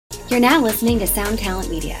You're now listening to Sound Talent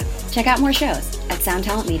Media. Check out more shows at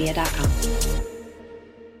soundtalentmedia.com.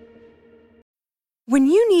 When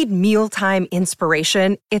you need mealtime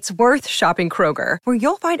inspiration, it's worth shopping Kroger, where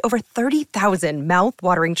you'll find over 30,000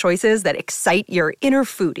 mouth-watering choices that excite your inner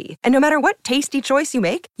foodie. And no matter what tasty choice you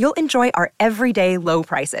make, you'll enjoy our everyday low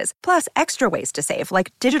prices, plus extra ways to save,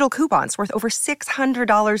 like digital coupons worth over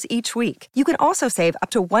 $600 each week. You can also save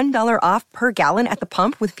up to $1 off per gallon at the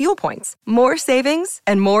pump with fuel points. More savings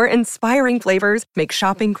and more inspiring flavors make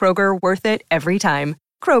shopping Kroger worth it every time.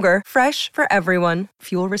 Kroger, fresh for everyone.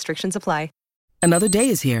 Fuel restrictions apply. Another day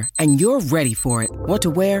is here, and you're ready for it. What to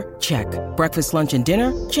wear? Check. Breakfast, lunch, and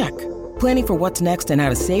dinner? Check. Planning for what's next and how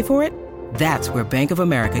to save for it? That's where Bank of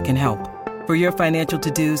America can help. For your financial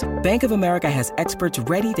to-dos, Bank of America has experts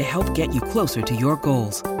ready to help get you closer to your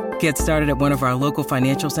goals. Get started at one of our local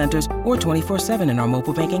financial centers or 24/7 in our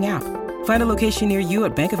mobile banking app. Find a location near you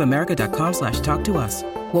at bankofamerica.com/talktous.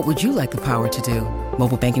 What would you like the power to do?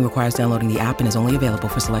 Mobile banking requires downloading the app and is only available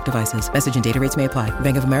for select devices. Message and data rates may apply.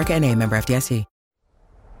 Bank of America NA, member FDIC.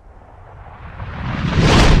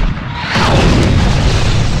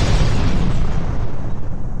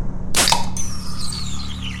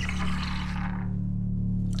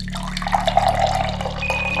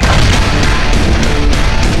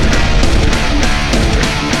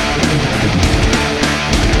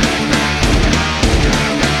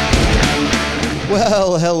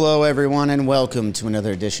 Well, hello everyone, and welcome to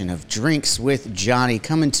another edition of Drinks with Johnny,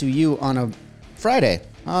 coming to you on a Friday.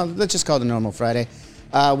 Let's just call it a normal Friday,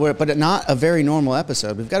 but not a very normal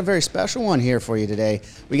episode. We've got a very special one here for you today.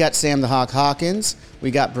 We got Sam the Hawk Hawkins.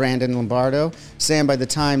 We got Brandon Lombardo. Sam, by the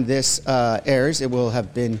time this airs, it will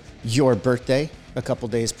have been your birthday a couple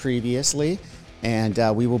days previously, and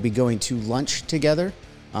we will be going to lunch together.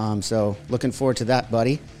 So looking forward to that,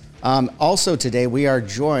 buddy. Also today, we are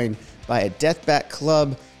joined by a Deathbat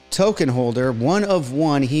Club token holder, one of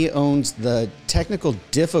one. He owns the Technical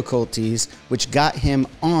Difficulties, which got him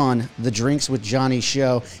on the Drinks with Johnny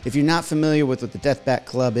show. If you're not familiar with what the Deathbat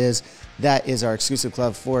Club is, that is our exclusive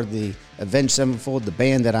club for the Avenged Sevenfold, the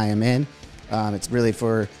band that I am in. It's really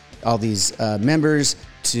for all these members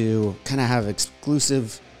to kind of have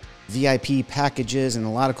exclusive VIP packages and a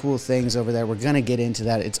lot of cool things over there. We're going to get into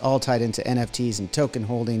that. It's all tied into NFTs and token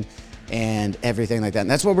holding and everything like that. And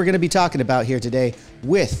that's what we're going to be talking about here today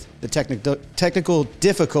with the technical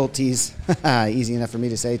difficulties, easy enough for me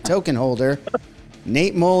to say, token holder,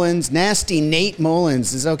 Nate Mullins, Nasty Nate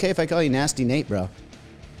Mullins. Is it okay if I call you Nasty Nate, bro?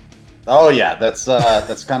 Oh, yeah. That's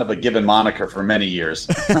kind of a given moniker for many years.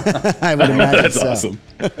 I would imagine That's so. awesome.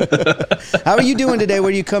 How are you doing today?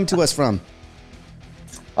 Where do you come to us from?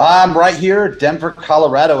 I'm right here, Denver,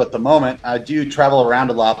 Colorado at the moment. I do travel around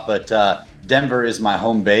a lot, but Denver is my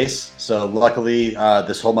home base. So luckily,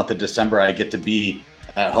 this whole month of December, I get to be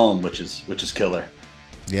at home, which is killer.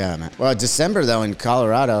 Yeah, man. Well, December, though, in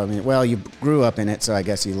Colorado, I mean, well, you grew up in it, so I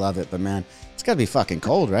guess you love it. But, man, it's got to be fucking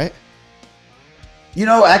cold, right? You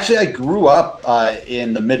know, actually, I grew up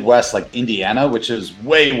in the Midwest, like Indiana, which is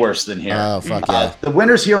way worse than here. Oh, fuck yeah. The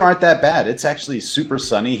winters here aren't that bad. It's actually super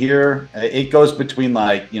sunny here. It goes between,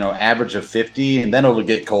 average of 50, and then it'll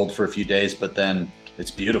get cold for a few days, but then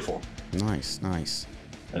it's beautiful. Nice.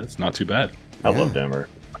 That's not too bad. I love Denver.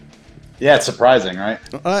 Yeah, it's surprising, right?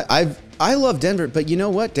 I love Denver, but you know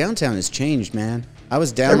what? Downtown has changed, man. I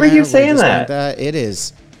was down Remember there. you saying just that. went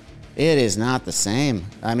It is not the same.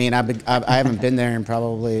 I mean, I haven't been there in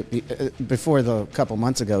probably before the couple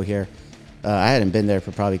months ago here. I hadn't been there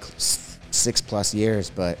for probably 6+ years,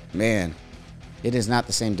 but man, it is not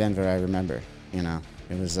the same Denver I remember. You know,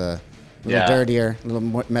 it was a little dirtier, a little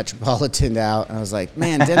more metropolitan out. And I was like,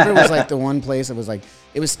 man, Denver was like the one place that was like,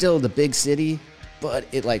 it was still the big city, but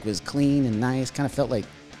it like was clean and nice. Kind of felt like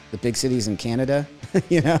the big cities in Canada,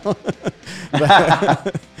 you know?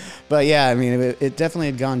 But yeah, I mean, it definitely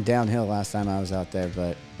had gone downhill last time I was out there.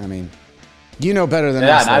 But I mean, you know better than us.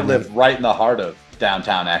 Yeah, and I live right in the heart of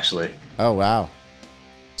downtown, actually. Oh wow!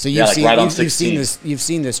 So you've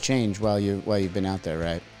seen this change while you've been out there,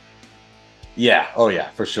 right? Yeah. Oh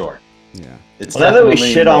yeah, for sure. Yeah. It's Well, now that we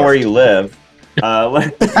shit on where you live, well,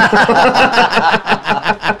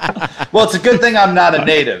 it's a good thing I'm not a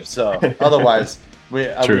native, so otherwise we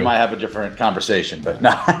might have a different conversation. But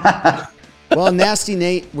no. Well, Nasty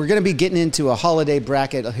Nate, we're going to be getting into a holiday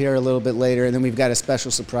bracket here a little bit later, and then we've got a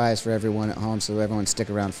special surprise for everyone at home, so everyone stick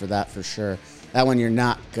around for that for sure. That one you're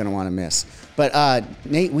not going to want to miss. But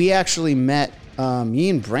Nate, we actually met, me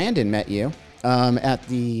and Brandon met you at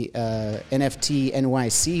the NFT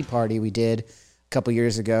NYC party we did a couple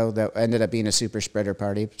years ago that ended up being a super spreader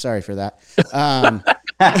party. Sorry for that.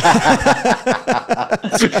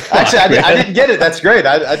 Actually, I didn't get it. That's great.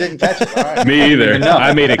 I didn't catch it. All right. Me either.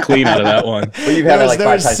 I made it clean out of that one. Well, you've had it like there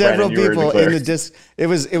 5 was times, several Brandon. people in the disc. It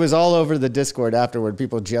was all over the Discord afterward.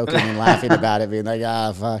 People joking and laughing about it, being like,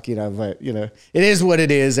 fuck, but it is what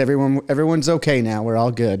it is. Everyone's okay now. We're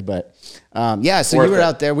all good. But yeah, so you were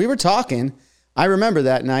out there. We were talking. I remember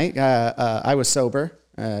that night. I was sober,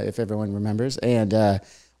 if everyone remembers, and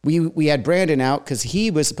we had Brandon out because he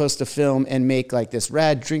was supposed to film and make like this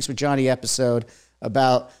rad Drinks with Johnny episode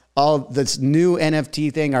about all this new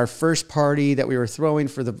NFT thing, our first party that we were throwing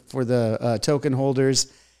for the token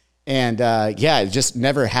holders. And it just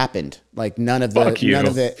never happened. Like none of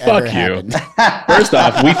it ever happened. First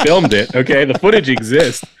off, we filmed it. Okay, the footage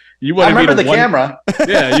exists. You I remember the camera.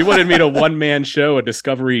 Yeah, you wanted me to one-man show, a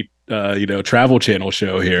Discovery, Travel Channel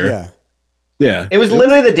show here. Yeah. It was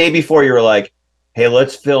literally the day before you were like, "Hey,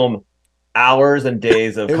 let's film hours and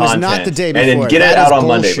days of content." It was not the day before. And then get it out on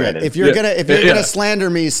Monday, Brandon. If you're gonna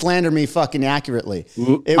slander me fucking accurately.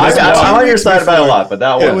 I'm on your side about a lot, but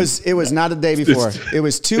that one. It was not a day before. It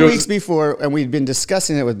was 2 weeks before, and we'd been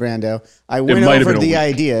discussing it with Brando. I went over the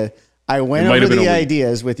idea. I went over the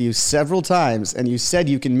ideas with you several times, and you said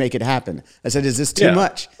you can make it happen. I said, "Is this too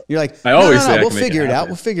much?" You're like, I always say we'll figure it out.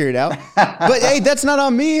 We'll figure it out. But hey, that's not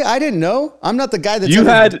on me. I didn't know. I'm not the guy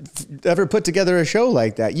that's ever put together a show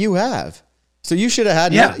like that. You have, so you should have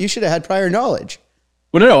had. Yeah. You should have had prior knowledge.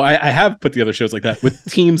 Well, no, I have put together shows like that with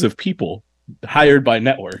teams of people hired by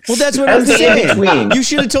networks. Well, that's what I'm saying. You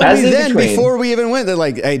should have told me then before we even went. They're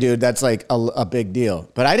like, "Hey, dude, that's like a big deal."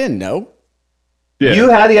 But I didn't know. Yeah. You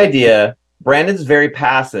had the idea. Brandon's very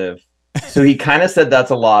passive, so he kind of said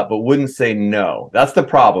that's a lot, but wouldn't say no. That's the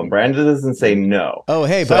problem. Brandon doesn't say no. Oh,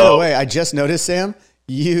 hey, by the way, I just noticed, Sam,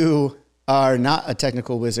 you are not a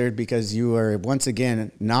technical wizard because you are once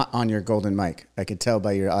again not on your golden mic. I could tell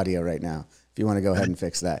by your audio right now. If you want to go ahead and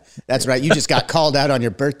fix that. That's right. You just got called out on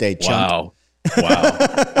your birthday, chump. Wow.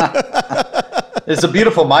 It's a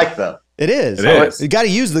beautiful mic, though. It is. It is. You got to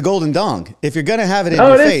use the golden dong if you're going to have it in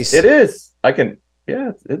your face. It is. I can.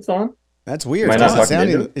 Yeah, it's on. That's weird.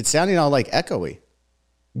 It's sounding all like echoey.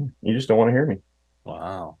 You just don't want to hear me.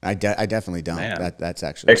 Wow. I definitely don't. Man. That's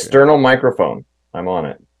actually external microphone. I'm on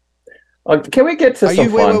it. Can we get to some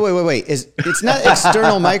fun? Wait. It's not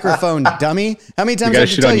external microphone, dummy. How many times I have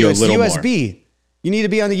to tell you it's USB? More. You need to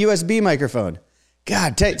be on the USB microphone.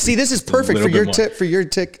 God, see, this is perfect for your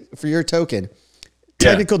for your token.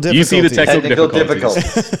 Technical difficulties. You see the technical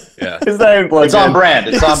difficulties. Yeah. It's on brand.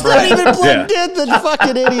 It's on brand. Not even plugged in, the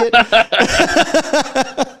fucking idiot.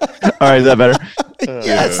 All right, is that better?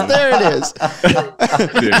 Yes, there it is.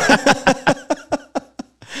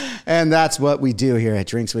 And that's what we do here at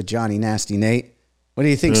Drinks with Johnny Nasty Nate. What do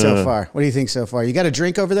you think so far? You got a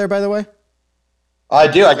drink over there, by the way? I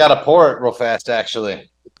do. I got to pour it real fast, actually.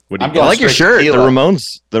 I like your shirt. The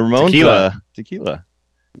Ramones tequila.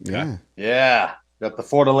 Yeah. Got the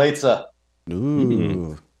Fortaleza.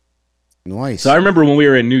 Ooh. Nice. So I remember when we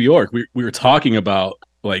were in New York, we were talking about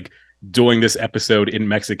like doing this episode in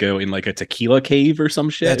Mexico in like a tequila cave or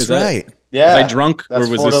some shit. That's right. Yeah. Was I drunk that's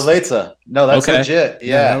or was Fortaleza. this? No, that's legit.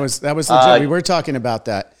 Yeah. That was legit. We were talking about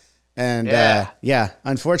that. And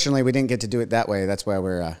unfortunately we didn't get to do it that way. That's why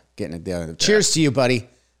we're getting it the other. Cheers to you, buddy.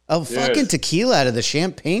 Oh, fucking tequila out of the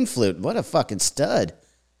champagne flute. What a fucking stud.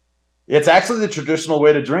 It's actually the traditional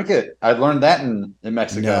way to drink it. I learned that in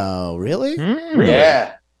Mexico. No, really?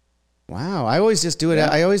 Yeah. Wow. I always just do it.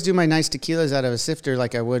 I always do my nice tequilas out of a sifter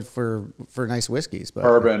like I would for nice whiskeys. But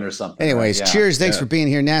bourbon or something. Anyways, cheers. Thanks for being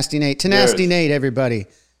here, Nasty Nate. To Nasty Nate, everybody.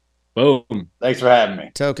 Boom. Thanks for having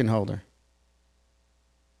me. Token holder.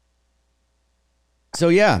 So,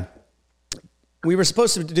 yeah. We were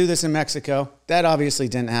supposed to do this in Mexico. That obviously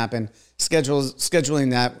didn't happen. Scheduling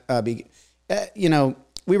that,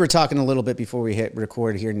 we were talking a little bit before we hit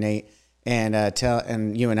record here, Nate, and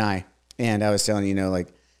you and I was telling you,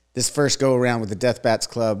 like this first go around with the Death Bats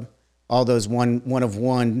Club, all those one of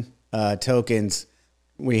one tokens,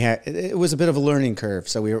 it was a bit of a learning curve.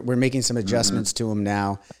 So we're making some adjustments to them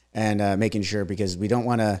now and making sure because we don't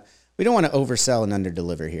want to oversell and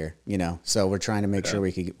underdeliver here, So we're trying to make sure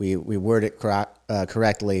we word it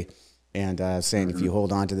correctly. And saying if you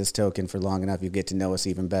hold on to this token for long enough, you get to know us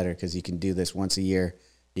even better because you can do this once a year.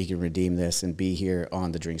 You can redeem this and be here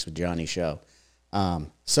on the Drinks with Johnny show.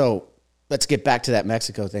 So let's get back to that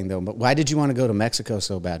Mexico thing, though. But why did you want to go to Mexico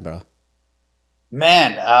so bad, bro?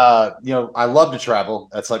 Man, I love to travel.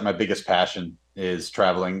 That's like my biggest passion is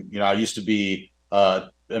traveling. I used to be a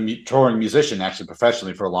touring musician, actually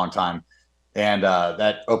professionally for a long time. And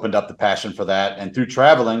that opened up the passion for that. And through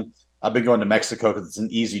traveling, I've been going to Mexico because it's an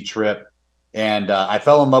easy trip. And I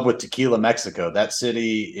fell in love with Tequila, Mexico. That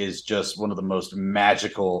city is just one of the most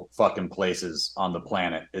magical fucking places on the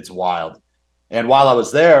planet. It's wild. And while I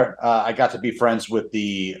was there, I got to be friends with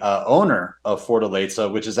the owner of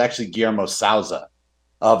Fortaleza, which is actually Guillermo Souza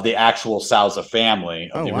of the actual Souza family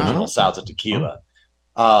of the original Souza tequila.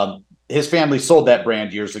 His family sold that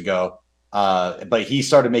brand years ago, but he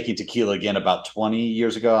started making tequila again about 20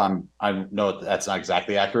 years ago. I know that's not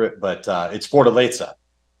exactly accurate, but it's Fortaleza.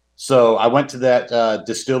 So I went to that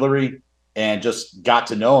distillery and just got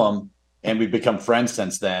to know him, and we've become friends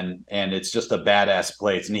since then. And it's just a badass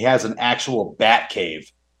place. And he has an actual bat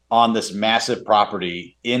cave on this massive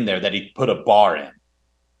property in there that he put a bar in.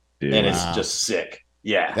 Dude, and it's just sick.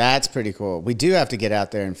 Yeah. That's pretty cool. We do have to get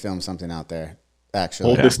out there and film something out there.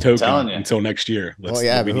 Actually, hold this token until next year.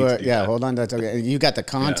 Hold on to that token. You got the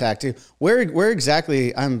contact too. Where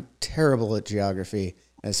exactly? I'm terrible at geography,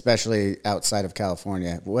 especially outside of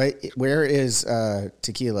California. Where is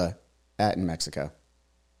tequila at in Mexico?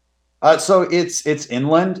 So it's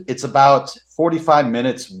inland. It's about 45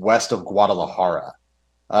 minutes west of Guadalajara.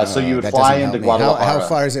 So you would fly into Guadalajara. How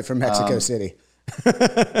far is it from Mexico City?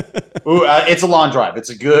 It's a long drive. It's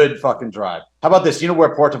a good fucking drive. How about this? You know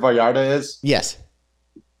where Puerto Vallarta is? Yes.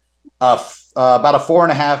 About a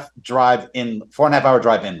 4.5 hour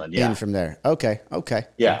drive inland. Yeah. In from there. Okay.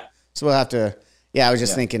 Yeah. So we'll have to. Yeah, I was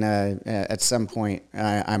just thinking. At some point,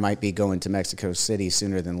 I might be going to Mexico City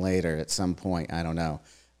sooner than later. At some point, I don't know.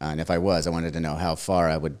 And if I was, I wanted to know how far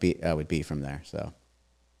I would be from there. So.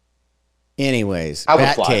 Anyways,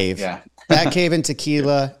 Batcave. Yeah. Batcave and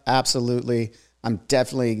tequila, absolutely. I'm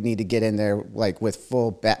definitely need to get in there like with full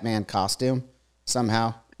Batman costume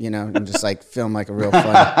somehow, and just like film like a real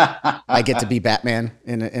fun. I get to be Batman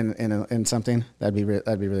in something. That'd be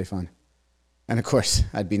really fun. And of course,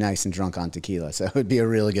 I'd be nice and drunk on tequila, so it would be a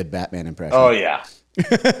really good Batman impression. Oh yeah.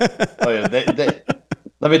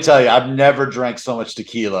 Let me tell you, I've never drank so much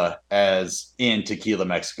tequila as in Tequila,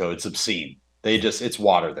 Mexico. It's obscene. It's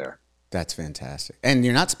water there. That's fantastic. And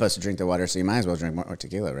you're not supposed to drink the water, so you might as well drink more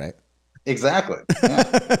tequila, right? Exactly. Yeah.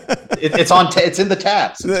 It's in the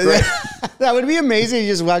taps. It's great. That would be amazing. You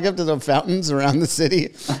just walk up to the fountains around the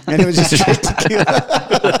city, and it was just straight tequila.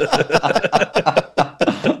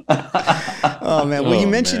 Oh man! Well, you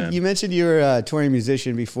mentioned you were a touring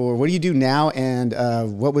musician before. What do you do now? And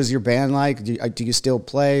what was your band like? Do you still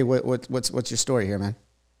play? What's your story here, man?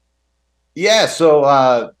 Yeah,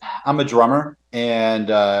 so I'm a drummer,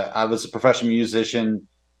 and I was a professional musician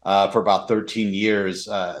for about 13 years.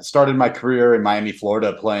 Started my career in Miami,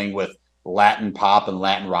 Florida, playing with Latin pop and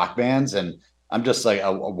Latin rock bands. And I'm just like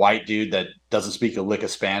a white dude that doesn't speak a lick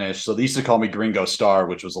of Spanish. So they used to call me Gringo Star,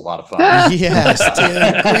 which was a lot of fun. Yes,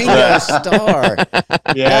 dude, Gringo Star.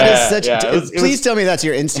 Yeah, that is such. Please tell me that's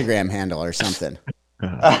your Instagram handle or something.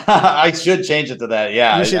 I should change it to that.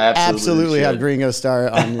 Yeah, you should absolutely have Gringo Star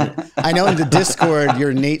on. I know in the Discord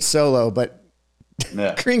you're Nate Solo, but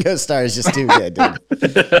Gringo Star is just too good, dude.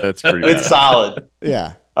 That's pretty. It's solid.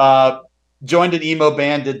 Yeah. Joined an emo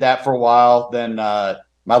band, did that for a while. Then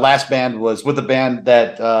my last band was with a band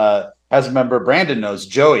that has a member Brandon knows,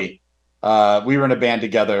 Joey. We were in a band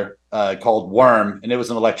together called Worm, and it was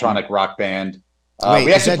an electronic rock band. Wait,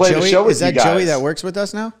 we actually played a show with you guys. Is that Joey that works with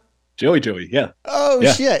us now? Joey, yeah. Oh,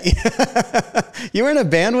 yeah. Shit. You were in a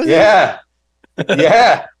band with him?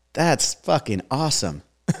 Yeah. That's fucking awesome.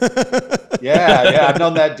 Yeah. I've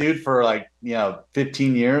known that dude for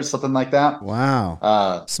 15 years, something like that.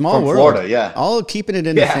 Wow. Small world. Florida, yeah. All keeping it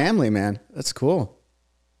in the family, man. That's cool.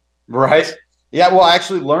 Right. Yeah, well, I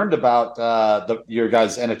actually learned about your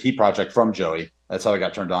guys' NFT project from Joey. That's how I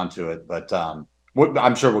got turned on to it. But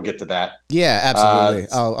I'm sure we'll get to that. Yeah, absolutely.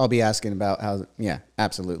 I'll be asking about how. Yeah,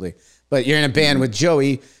 absolutely. But you're in a band with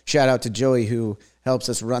Joey. Shout out to Joey who helps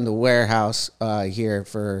us run the warehouse here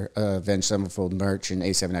for Avenged Sevenfold merch and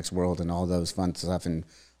A7X World and all those fun stuff, and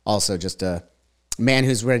also just a man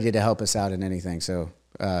who's ready to help us out in anything. So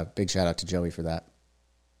big shout out to Joey for that.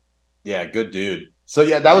 Yeah, good dude. So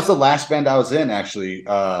yeah, that was the last band I was in. Actually,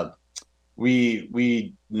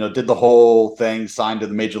 we did the whole thing, signed to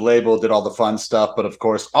the major label, did all the fun stuff, but of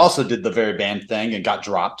course also did the very band thing and got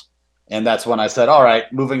dropped. And that's when I said, all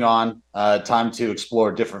right, moving on, time to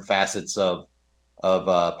explore different facets of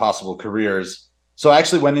possible careers. So I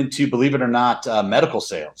actually went into, believe it or not, medical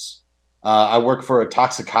sales. I work for a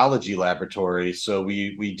toxicology laboratory. So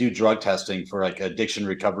we do drug testing for addiction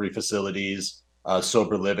recovery facilities,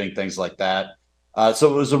 sober living, things like that.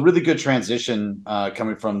 So it was a really good transition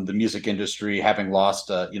coming from the music industry, having lost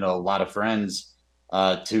a lot of friends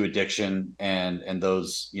to addiction and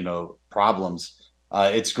those problems.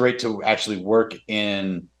 It's great to actually work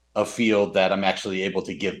in a field that I'm actually able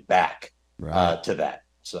to give back. to that.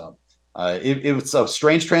 So it was a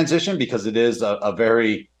strange transition because it is a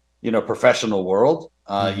very, professional world.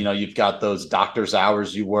 You've got those doctor's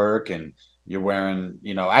hours you work, and you're wearing,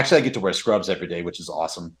 actually I get to wear scrubs every day, which is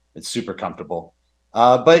awesome. It's super comfortable.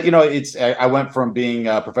 But I went from being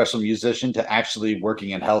a professional musician to actually working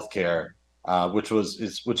in healthcare, which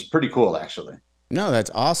is pretty cool, actually. No,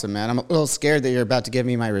 that's awesome, man. I'm a little scared that you're about to give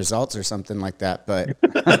me my results or something like that, but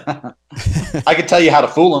I can tell you how to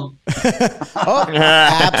fool them. Oh,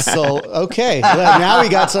 absolutely. Okay, well, now we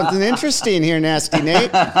got something interesting here, Nasty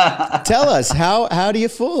Nate. Tell us, how do you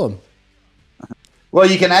fool them? Well,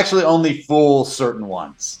 you can actually only fool certain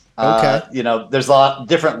ones. Okay. There's a lot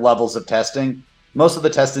different levels of testing. Most of the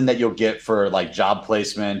testing that you'll get for like job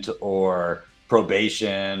placement or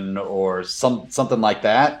probation or something like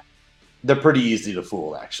that, they're pretty easy to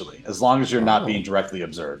fool, actually, as long as you're not being directly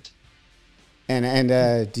observed.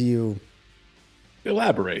 And do you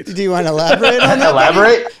elaborate? Do you want to elaborate on that?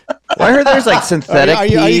 Elaborate? Well, I heard there's like synthetic. Are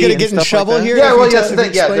you going to get in trouble here? Yeah. Well, yes.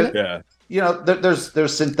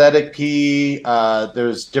 There's synthetic pee.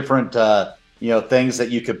 There's different things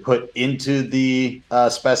that you could put into the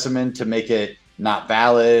specimen to make it not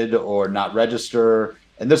valid or not register.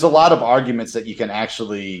 And there's a lot of arguments that you can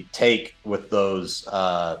actually take with those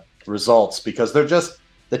results, because they're just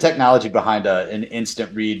the technology behind an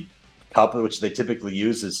instant read cup, which they typically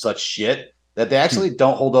use, is such shit that they actually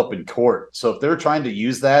don't hold up in court. So if they're trying to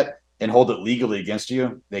use that and hold it legally against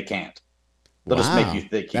you, they can't. They'll just make you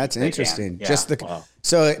think. That's interesting. Yeah. Just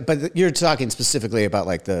but you're talking specifically about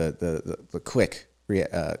like the quick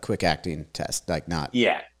acting test, like not.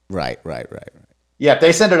 Yeah. Right. Yeah, if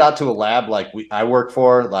they send it out to a lab like I work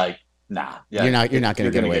for, like, nah. Yeah, you're not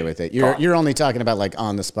going to get away with it. You're only talking about like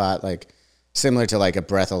on the spot, like similar to like a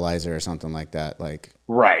breathalyzer or something like that. Like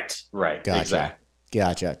right.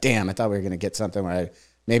 Gotcha. Damn, I thought we were going to get something where I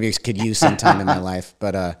maybe could use sometime in my life,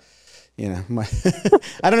 but I don't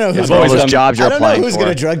know who's all those jobs you're applying for. Who's going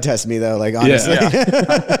to drug test me though? Like honestly,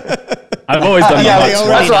 I've always done that's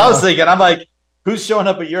what I was thinking. I'm like, who's showing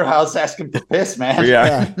up at your house asking for piss, man?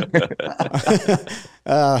 Yeah.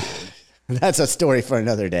 That's a story for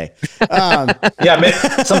another day.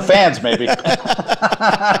 Some fans maybe.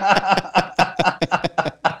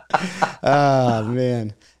 Oh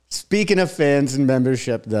man. Speaking of fans and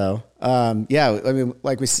membership, though, I mean,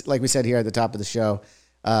 like we said here at the top of the show,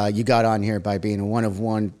 you got on here by being a one of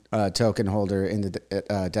one token holder in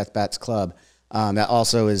the Death Bats Club. That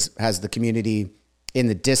also has the community in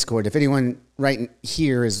the Discord. If anyone right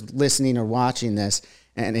here is listening or watching this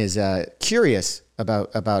and is curious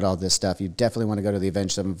about all this stuff, you definitely want to go to the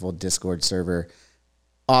Avenged Sevenfold Discord server.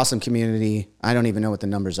 Awesome community. I don't even know what the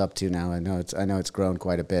number's up to now. I know it's grown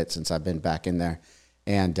quite a bit since I've been back in there.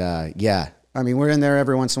 And I mean, we're in there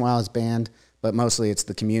every once in a while as band, but mostly it's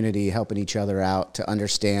the community helping each other out to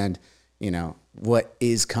understand, what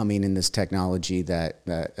is coming in this technology that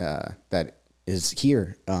is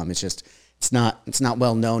here. It's not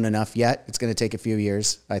well known enough yet. It's going to take a few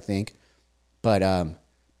years, I think. But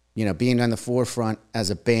being on the forefront as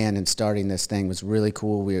a band and starting this thing was really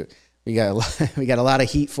cool. We got a lot of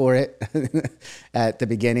heat for it at the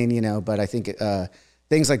beginning, but I think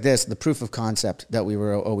things like this, the proof of concept that we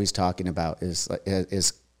were always talking about, is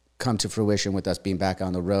come to fruition with us being back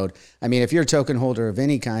on the road. I mean, if you're a token holder of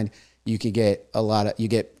any kind, you get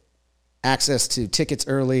access to tickets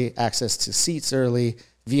early, access to seats early,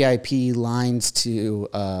 VIP lines to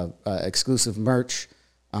exclusive merch,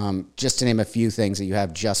 just to name a few things that you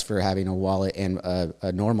have just for having a wallet and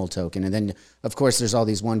a normal token. And then, of course, there's all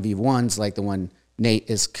these 1v1s like the one Nate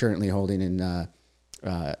is currently holding in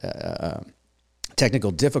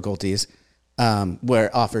technical difficulties, where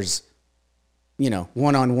it offers,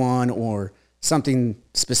 one-on-one or something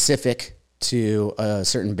specific to a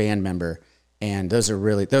certain band member. And those are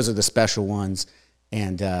the special ones.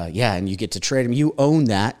 And and you get to trade them. You own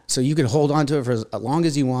that, so you can hold on to it for as long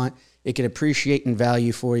as you want. It can appreciate in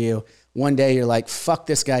value for you. One day you're like, fuck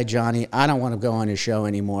this guy, Johnny. I don't want to go on his show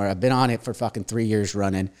anymore. I've been on it for fucking 3 years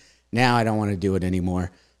running. Now I don't want to do it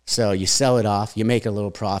anymore. So you sell it off. You make a little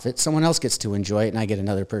profit. Someone else gets to enjoy it, and I get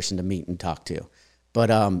another person to meet and talk to. But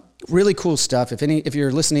really cool stuff. If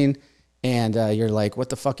you're listening and you're like, what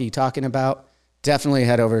the fuck are you talking about? Definitely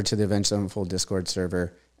head over to the Avenged Sevenfold Discord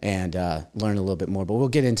server and learn a little bit more. But we'll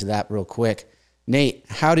get into that real quick. Nate,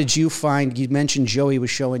 how did you mentioned Joey was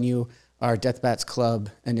showing you our Death Bats Club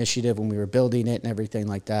initiative when we were building it and everything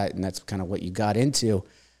like that, and that's kind of what you got into.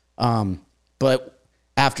 But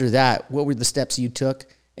after that, what were the steps you took,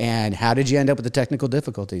 and how did you end up with the technical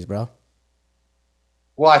difficulties, bro?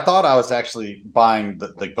 Well, I thought I was actually buying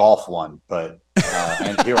the golf one, but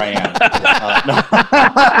and here I am.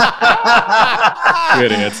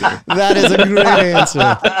 Good answer. That is a great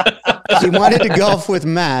answer. He wanted to golf with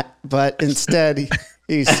Matt, but instead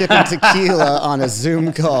he's sipping tequila on a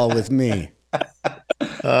Zoom call with me.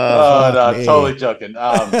 No, totally joking.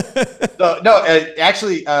 Actually,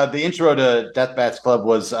 the intro to Death Bats Club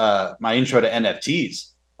was my intro to NFTs.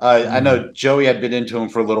 I know Joey had been into them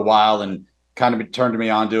for a little while and kind of turned me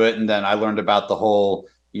onto it, and then I learned about the whole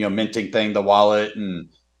minting thing, the wallet, and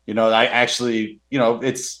I actually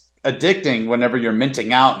it's addicting whenever you're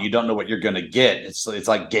minting out and you don't know what you're going to get. It's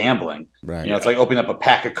like gambling, right? It's like opening up a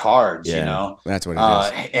pack of cards. That's what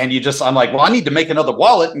it is. And I'm like, well, I need to make another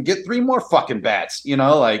wallet and get 3 more fucking bats.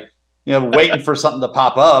 Waiting for something to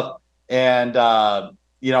pop up. And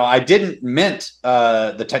I didn't mint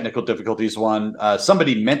the technical difficulties one.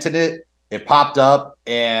 Somebody minted it. It popped up,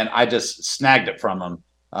 and I just snagged it from them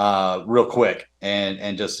real quick,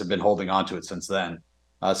 and just have been holding on to it since then.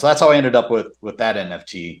 So that's how I ended up with that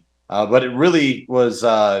NFT. But it really was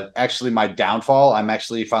actually my downfall. I'm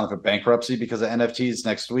actually filing for bankruptcy because of NFTs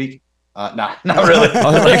next week. Not really.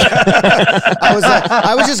 I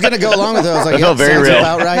was just gonna go along with it. I was like, yeah, sounds real.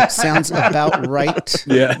 About right. Sounds about right.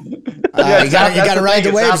 Yeah. You gotta ride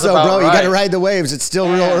the waves, though, bro. Right. You gotta ride the waves. It's still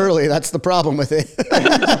real early. That's the problem with it.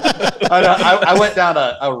 I went down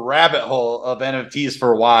a rabbit hole of NFTs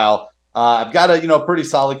for a while. I've got a pretty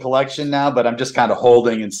solid collection now, but I'm just kind of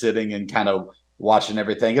holding and sitting and kind of watching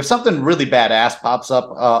everything. If something really badass pops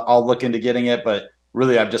up, I'll look into getting it. But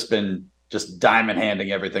really, I've just been diamond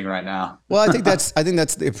handing everything right now. Well, I think that's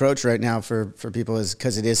the approach right now for people, is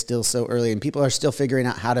because it is still so early and people are still figuring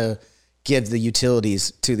out how to give the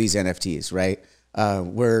utilities to these NFTs, right?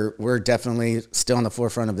 We're definitely still on the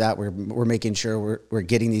forefront of that. We're making sure we're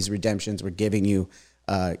getting these redemptions. We're giving you,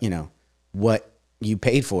 what you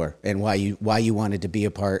paid for and why you wanted to be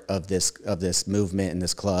a part of this movement and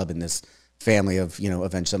this club and this family of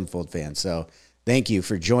Avenged Sevenfold fans. So thank you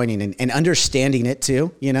for joining and understanding it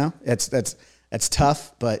too. That's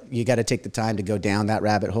tough, but you got to take the time to go down that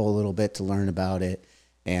rabbit hole a little bit to learn about it.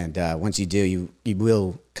 And once you do, you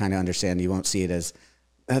will kind of understand. You won't see it as,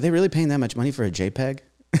 are they really paying that much money for a JPEG?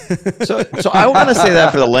 So I want to say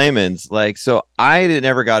that for the layman's, so I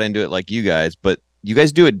never got into it like you guys, but you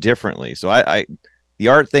guys do it differently. So I the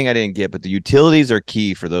art thing I didn't get, but the utilities are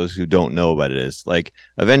key for those who don't know what it is. Like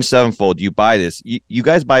Avenged Sevenfold, you buy this. You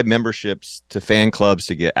guys buy memberships to fan clubs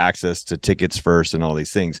to get access to tickets first and all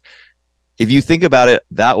these things. If you think about it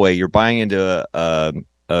that way, you're buying into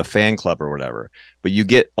a fan club or whatever, but you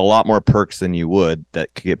get a lot more perks than you would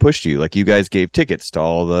that could get pushed to you. Like you guys gave tickets to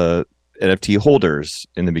all the NFT holders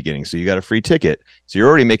in the beginning, so you got a free ticket. So you're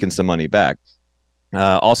already making some money back.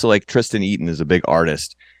 Also, like Tristan Eaton is a big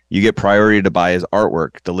artist. You get priority to buy his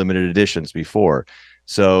artwork, the limited editions before.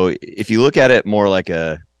 So if you look at it more like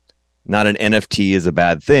not an NFT is a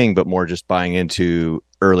bad thing, but more just buying into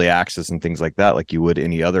early access and things like that, like you would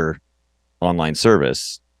any other online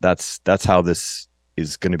service, that's how this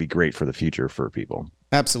is going to be great for the future for people.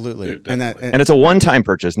 Absolutely. And and it's a one-time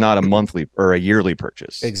purchase, not a monthly or a yearly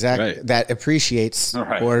purchase. Exactly. Right. That appreciates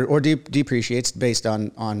or depreciates based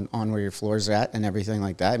on where your floor's at and everything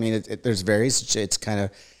like that. I mean, there's varies. It's kind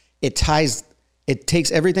of, it takes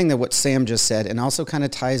everything that what Sam just said and also kind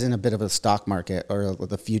of ties in a bit of a stock market, or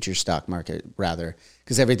the future stock market rather,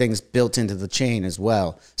 because everything's built into the chain as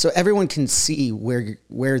well. So everyone can see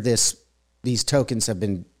where these tokens have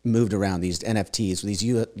been moved around, these NFTs, these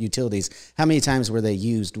utilities. How many times were they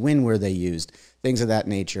used? When were they used? Things of that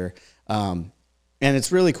nature. And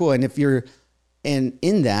it's really cool. And if you're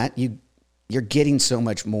in that, you're getting so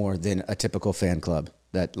much more than a typical fan club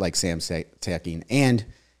that, like Sam's taking. And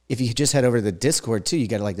if you just head over to the Discord too, you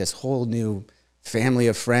get like this whole new family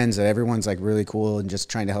of friends that everyone's like really cool and just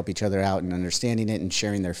trying to help each other out and understanding it and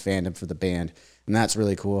sharing their fandom for the band. And that's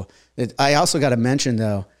really cool. I also got to mention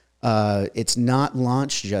though, it's not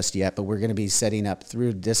launched just yet, but we're going to be setting up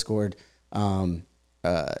through Discord, and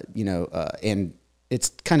it's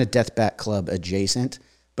kind of Death Bat Club adjacent,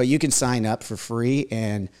 but you can sign up for free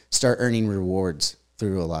and start earning rewards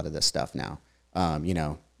through a lot of this stuff now.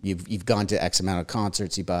 You've gone to X amount of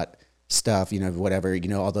concerts, you bought stuff, whatever,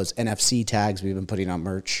 all those NFC tags we've been putting on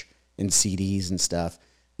merch and CDs and stuff.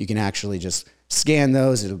 You can actually just scan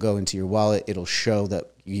those. It'll go into your wallet. It'll show that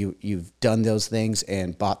you've done those things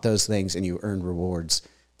and bought those things, and you earn rewards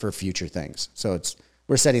for future things. So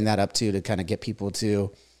we're setting that up too, to kind of get people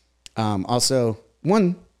to also,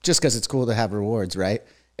 one, just because it's cool to have rewards, right?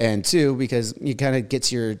 And two, because you kind of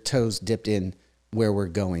gets your toes dipped in where we're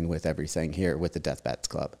going with everything here with the Death Bats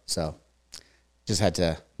Club. So just had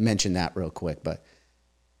to mention that real quick. But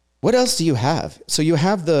what else do you have? So you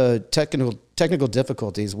have the technical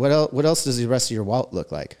difficulties. What else does the rest of your wallet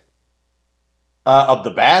look like? Of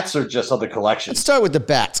the bats or just of the collection? Let's start with the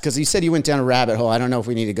bats, because you said you went down a rabbit hole. I don't know if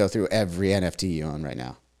we need to go through every NFT you own right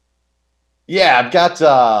now. Yeah, I've got,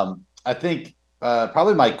 I think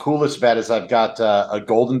probably my coolest bat is I've got a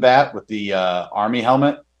golden bat with the Army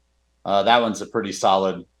helmet. That one's a pretty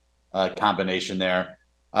solid combination there.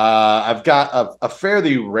 I've got a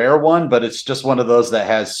fairly rare one, but it's just one of those that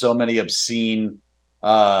has so many obscene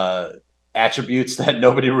attributes that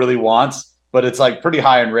nobody really wants. But it's like pretty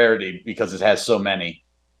high in rarity because it has so many.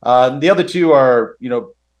 The other two are,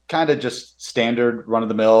 kind of just standard run of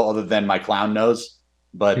the mill, other than my clown nose.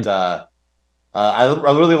 But I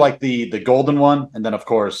really like the golden one, and then of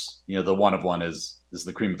course, the one of one is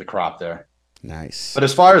the cream of the crop there. Nice. But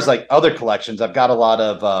as far as like other collections, I've got a lot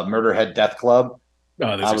of Murderhead Death Club.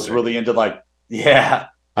 I was really into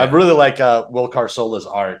I really like Will Carsola's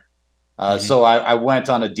art. So I went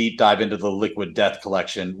on a deep dive into the Liquid Death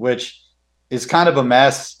collection, which is kind of a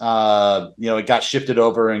mess. It got shifted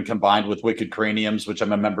over and combined with Wicked Craniums, which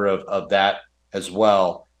I'm a member of that as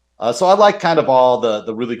well. So I like kind of all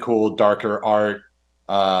the really cool, darker art,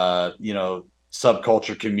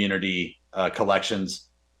 subculture community collections.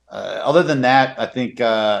 Other than that, I think,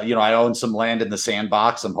 I own some land in the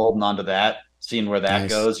Sandbox. I'm holding on to that, seeing where that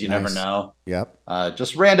goes. You never know. Yep.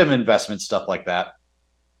 Just random investment stuff like that.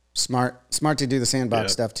 Smart to do the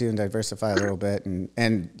Sandbox stuff too and diversify a little bit.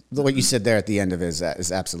 And what you said there at the end of it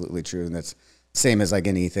is absolutely true. And that's same as like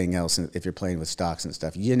anything else. If you're playing with stocks and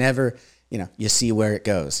stuff, you never, you see where it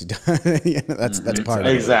goes. That's part of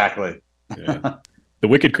it. Exactly. Yeah. The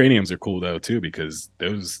Wicked Craniums are cool though too, because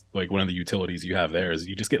those, like, one of the utilities you have there is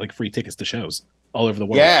you just get like free tickets to shows all over the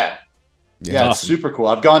world. Yeah, awesome. It's super cool.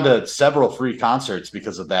 I've gone to several free concerts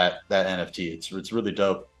because of that NFT. It's really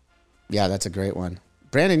dope. Yeah, that's a great one.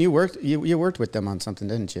 Brandon, you worked with them on something,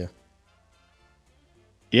 didn't you?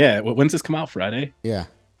 Yeah. When's this come out? Friday? Yeah.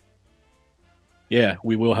 Yeah,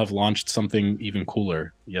 we will have launched something even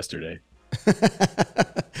cooler yesterday.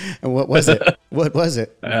 And what was it? What was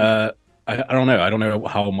it? I don't know. I don't know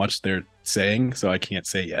how much they're saying, so I can't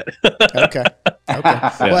say yet. Okay.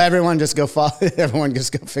 Yeah. Well, everyone just go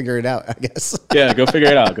figure it out, I guess. Yeah, go figure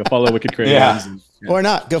it out. Go follow Wicked Craniums. Or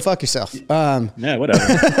not. Go fuck yourself. Yeah, whatever.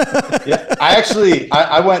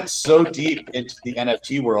 I went so deep into the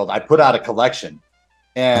NFT world. I put out a collection.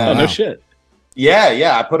 And no shit.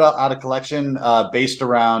 Yeah. I put out a collection based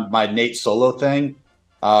around my Nate Solo thing,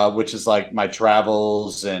 which is like my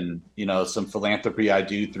travels and, some philanthropy I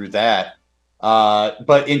do through that.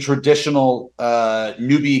 But in traditional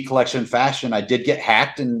newbie collection fashion, I did get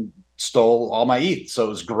hacked and stole all my ETH. So it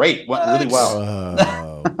was great. Went really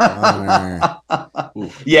well.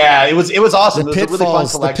 Yeah, it was awesome. The it was a really fun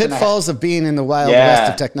collection. The pitfalls of being in the wild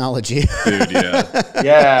west of technology. Dude, yeah.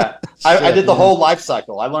 Yeah. I did the whole life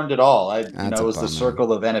cycle. I learned it all. It was the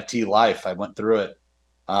circle of NFT life. I went through it.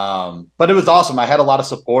 But it was awesome. I had a lot of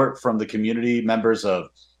support from the community members of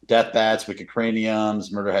Death Bats, Wicked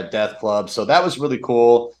Craniums, Murderhead Death Club. So that was really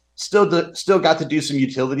cool. Still got to do some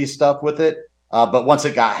utility stuff with it. But once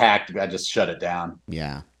it got hacked, I just shut it down.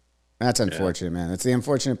 Yeah. That's unfortunate, man. It's the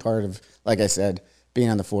unfortunate part of, like I said, being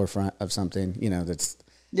on the forefront of something, that's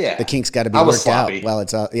the kinks got to be worked out while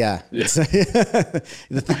it's out. Yeah. The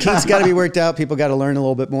kinks got to be worked out. People got to learn a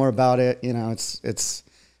little bit more about it.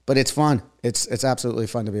 But it's fun. It's absolutely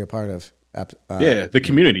fun to be a part of. The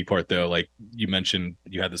community part though, like you mentioned,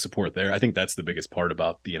 you had the support there. I think that's the biggest part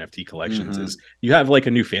about the NFT collections is you have like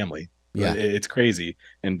a new family. Yeah, it's crazy,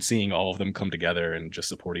 and seeing all of them come together and just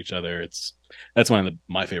support each other. That's one of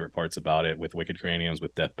my favorite parts about it. With Wicked Craniums,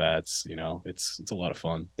 with Death Bats, it's a lot of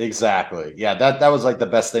fun. Exactly. Yeah, that was like the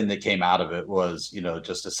best thing that came out of it was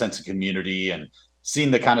just a sense of community and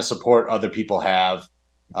seeing the kind of support other people have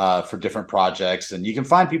for different projects, and you can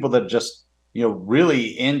find people that are just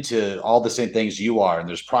really into all the same things you are, and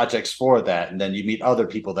there's projects for that, and then you meet other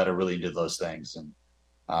people that are really into those things, and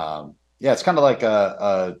it's kind of like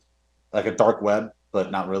a dark web,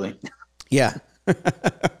 but not really. Yeah.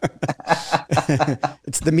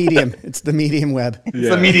 It's the medium. It's the medium web. It's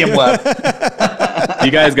the medium web.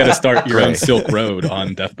 You guys got to start your own Silk Road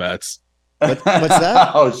on Death Bats. What's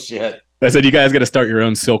that? Oh, shit. I said you guys got to start your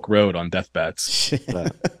own Silk Road on Death Bats. Have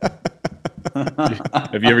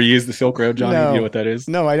you ever used the Silk Road, Johnny? No. You know what that is?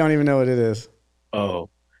 No, I don't even know what it is. Oh,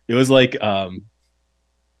 it was like the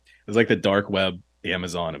dark web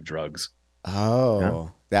Amazon of drugs. Oh, yeah.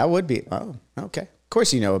 That would be. Oh, okay. Of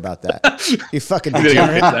course you know about that. You fucking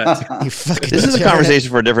degenerate. This is a conversation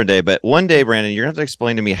for a different day, but one day, Brandon, you're going to have to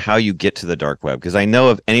explain to me how you get to the dark web, because I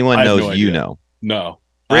know if anyone knows, you know. No.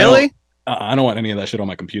 Really? I don't want any of that shit on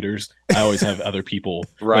my computers. I always have other people.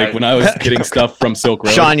 Right. Like when I was getting stuff from Silk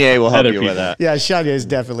Road. Shanye will help other you with people. that. Yeah, Shanya is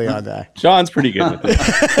definitely on that. Sean's pretty good with it.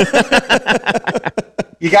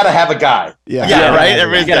 You got to have a guy. Yeah, right?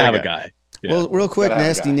 Everybody's got to have a guy. Yeah. Well, real quick, Gotta have a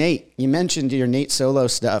Nasty guy. Nate, you mentioned your Nate Solo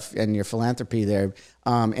stuff and your philanthropy there.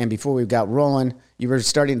 And before we got rolling, you were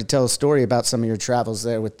starting to tell a story about some of your travels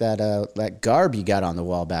there with that garb you got on the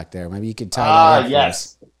wall back there. Maybe you could tie that up.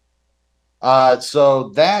 Yes. So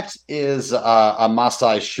that is a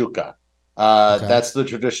Maasai shuka. Okay. That's the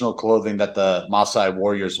traditional clothing that the Maasai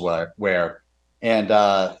warriors wear. And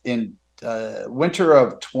in winter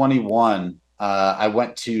of 21, I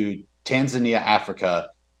went to Tanzania, Africa,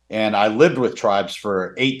 and I lived with tribes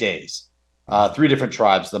for 8 days. 3 different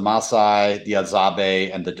tribes, the Maasai, the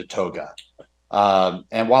Azabe, and the Datoga.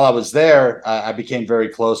 And while I was there, I became very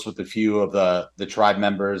close with a few of the tribe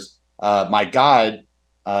members. My guide,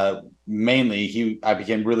 mainly, I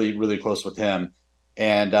became really, really close with him.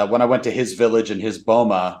 And when I went to his village and his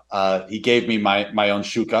boma, he gave me my own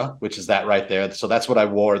shuka, which is that right there. So that's what I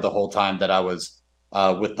wore the whole time that I was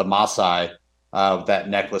with the Maasai, with that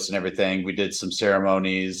necklace and everything. We did some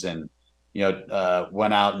ceremonies and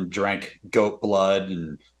went out and drank goat blood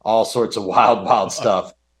and all sorts of wild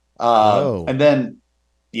stuff. And then,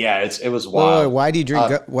 yeah, it was wild. Whoa, why do you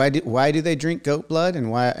drink? Why do they drink goat blood? And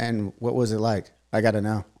why? And what was it like? I got to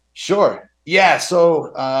know. Sure. Yeah.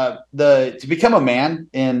 So to become a man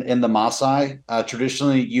in the Maasai,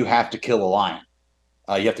 traditionally you have to kill a lion.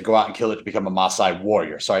 You have to go out and kill it to become a Maasai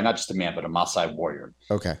warrior. Sorry, not just a man, but a Maasai warrior.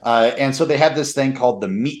 Okay. And so they have this thing called the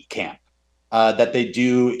meat camp that they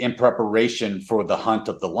do in preparation for the hunt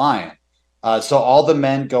of the lion. So all the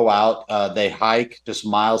men go out, they hike just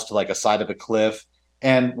miles to like a side of a cliff.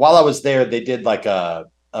 And while I was there, they did like a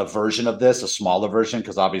version of this, a smaller version,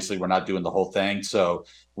 because obviously we're not doing the whole thing. So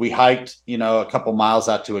we hiked, a couple miles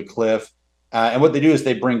out to a cliff. And what they do is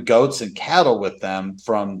they bring goats and cattle with them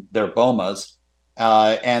from their bomas.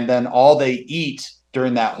 And then all they eat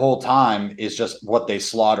during that whole time is just what they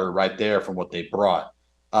slaughter right there from what they brought.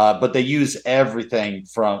 But they use everything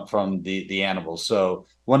from the animals. So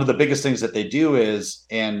one of the biggest things that they do is,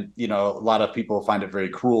 and a lot of people find it very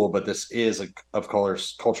cruel, but this is of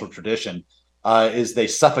course cultural tradition, is they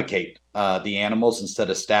suffocate the animals instead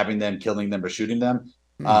of stabbing them, killing them, or shooting them,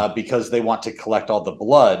 because they want to collect all the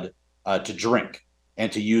blood to drink and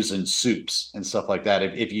to use in soups and stuff like that.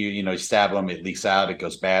 If you stab them, it leaks out, it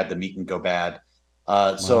goes bad, the meat can go bad.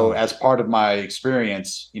 So as part of my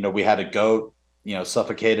experience, we had a goat,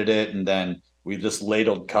 suffocated it, and then we just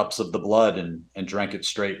ladled cups of the blood and drank it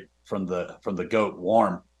straight from the goat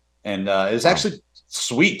warm. And it was actually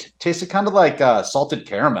sweet. Tasted kind of like salted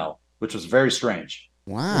caramel, which was very strange.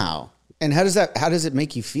 Wow. And how does it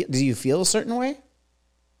make you feel? Do you feel a certain way?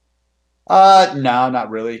 No, not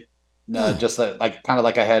really. No, just like kind of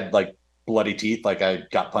like I had like bloody teeth, like I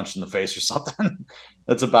got punched in the face or something.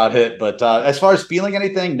 That's about it. But as far as feeling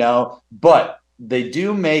anything, no. But they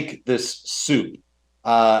do make this soup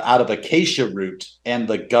out of acacia root and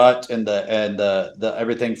the gut and the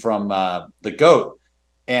everything from the goat,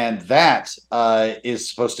 and that is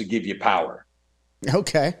supposed to give you power.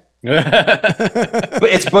 Okay. But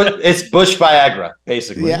it's bush Viagra,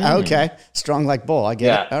 basically. Yeah. Okay. Strong like bull. I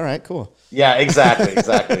get it. All right. Cool. Yeah.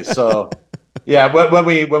 Exactly. So, yeah. When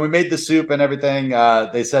we made the soup and everything,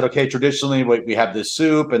 they said, okay, traditionally we have this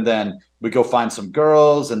soup, and then we go find some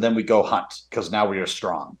girls, and then we go hunt because now we are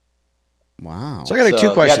strong. Wow. So I got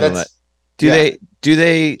 2 questions on that. Do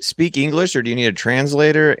they speak English, or do you need a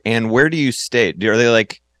translator? And where do you stay? Are they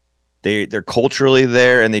like they're culturally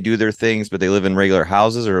there and they do their things, but they live in regular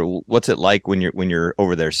houses, or what's it like when you're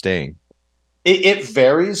over there staying? It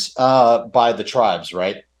varies by the tribes,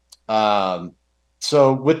 right?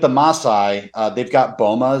 So with the Maasai, they've got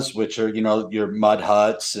bomas, which are your mud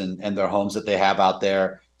huts and their homes that they have out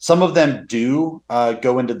there. Some of them do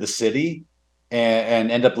go into the city and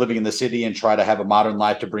end up living in the city and try to have a modern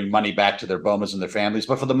life to bring money back to their bomas and their families.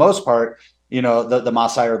 But for the most part, the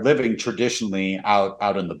Maasai are living traditionally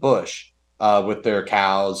out in the bush with their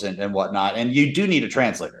cows and whatnot. And you do need a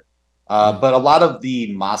translator. But a lot of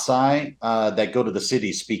the Maasai that go to the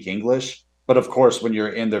city speak English. But of course, when you're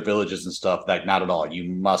in their villages and stuff, like not at all.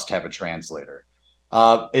 You must have a translator.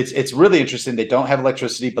 It's really interesting. They don't have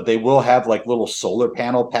electricity, but they will have like little solar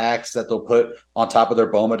panel packs that they'll put on top of their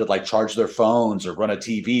boma to like charge their phones or run a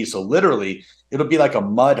TV. So literally, it'll be like a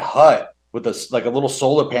mud hut with a little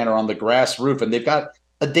solar panel on the grass roof, and they've got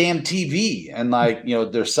a damn TV and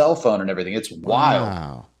their cell phone and everything. It's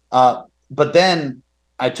wild. Wow. But then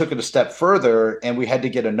I took it a step further, and we had to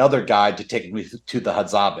get another guide to take me to the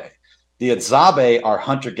Hadzabe, The Hadzabe are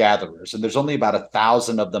hunter-gatherers, and there's only about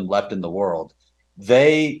 1,000 of them left in the world.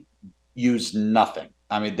 They use nothing.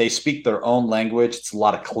 I mean, they speak their own language. It's a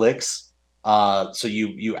lot of clicks. So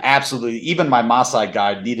you absolutely, even my Maasai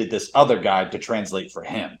guide needed this other guide to translate for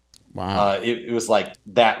him. Wow. It was like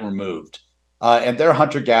that removed. And they're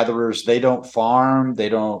hunter-gatherers. They don't farm. They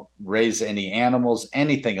don't raise any animals,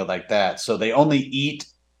 anything like that. So they only eat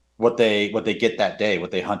what they get that day,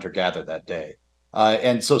 what they hunter-gather that day.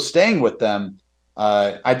 And so staying with them,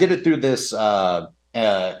 I did it through this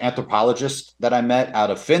anthropologist that I met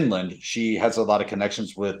out of Finland. She has a lot of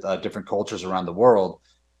connections with different cultures around the world,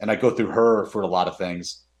 and I go through her for a lot of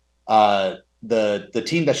things. The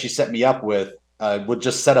team that she set me up with would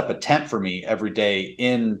just set up a tent for me every day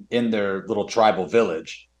in their little tribal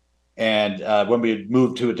village. And when we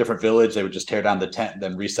moved to a different village, they would just tear down the tent and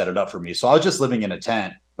then reset it up for me. So I was just living in a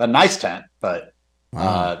tent, a nice tent, but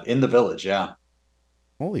in the village. Yeah.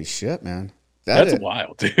 Holy shit, man. That's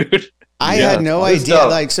wild, dude. I had no idea.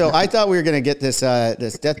 Like, so I thought we were gonna get this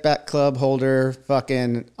this Deathbat Club holder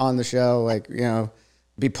fucking on the show, like, you know,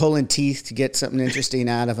 be pulling teeth to get something interesting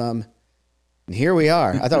out of them. And here we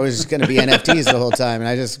are. I thought it was just gonna be NFTs the whole time, and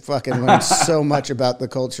I just fucking learned so much about the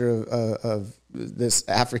culture of this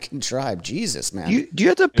African tribe. Jesus, man. Do you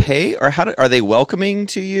have to pay, or are they welcoming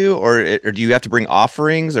to you, or do you have to bring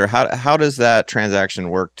offerings, or how does that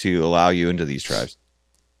transaction work to allow you into these tribes?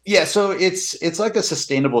 Yeah, so it's like a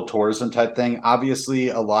sustainable tourism type thing. Obviously,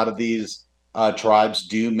 a lot of these tribes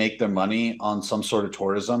do make their money on some sort of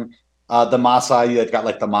tourism. The Maasai, they've got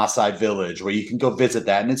like the Maasai village where you can go visit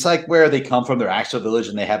that. And it's like where they come from, their actual village,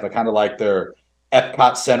 and they have a kind of like their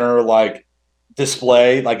Epcot Center like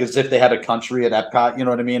display, like as if they had a country at Epcot. You know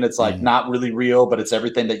what I mean? It's like not really real, but it's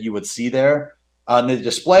everything that you would see there. And they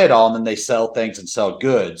display it all, and then they sell things and sell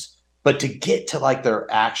goods. But to get to like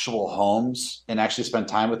their actual homes and actually spend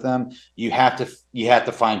time with them, you have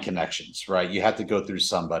to find connections, right? You have to go through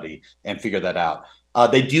somebody and figure that out.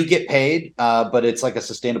 They do get paid, but it's like a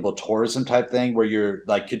sustainable tourism type thing where you're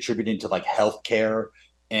like contributing to like healthcare,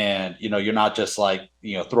 and you're not just like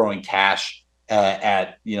throwing cash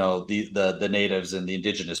at the natives and the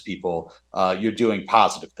indigenous people. You're doing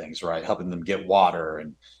positive things, right? Helping them get water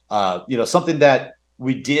and something that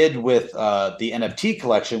we did with the NFT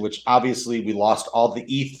collection, which obviously we lost all the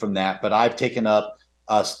ETH from that, but I've taken up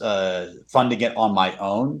funding it on my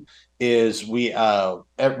own. Is we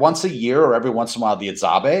once a year or every once in a while, the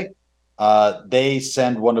Hadzabe, they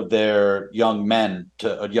send one of their young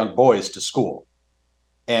boys to school,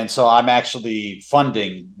 and so I'm actually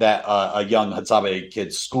funding that a young Hadzabe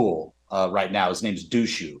kid's school right now. His name's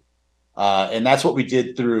Dushu. And that's what we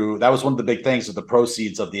did that was one of the big things of the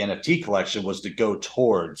proceeds of the NFT collection was to go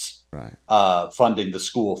towards funding the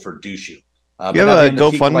school for Dushu. You have a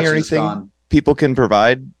GoFundMe or anything people can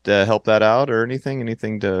provide to help that out, or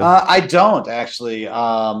anything to? I don't actually.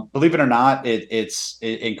 Believe it or not, it's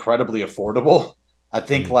incredibly affordable. I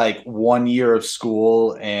think like 1 year of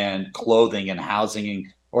school and clothing and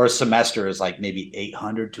housing or a semester is like maybe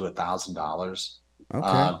 $800 to $1,000.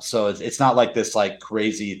 Okay. So it's not like this like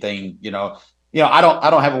crazy thing, I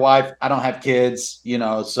don't have a wife, I don't have kids,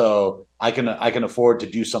 so I can afford to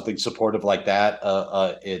do something supportive like that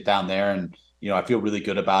down there, and I feel really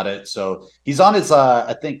good about it. So he's on his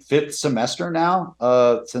I think 5th semester now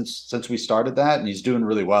since we started that, and he's doing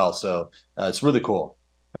really well. So it's really cool.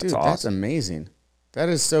 Dude, awesome. That's amazing. That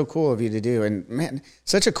is so cool of you to do, and man,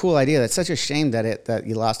 such a cool idea. That's such a shame that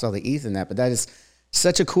you lost all the ETH in that, but that is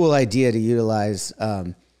such a cool idea to utilize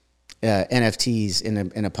NFTs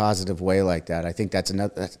in a positive way like that. I think that's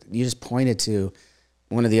another. You just pointed to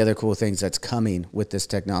one of the other cool things that's coming with this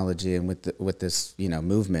technology and with this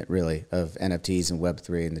movement really of NFTs and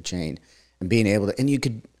Web3 and the chain, and being able to, and you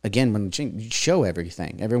could again when you show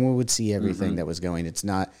everything, everyone would see everything that was going. It's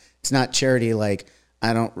not charity like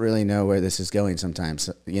I don't really know where this is going sometimes.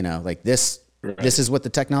 Like this. Right. This is what the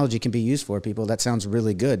technology can be used for, people. That sounds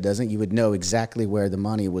really good, doesn't it? You would know exactly where the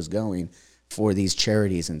money was going for these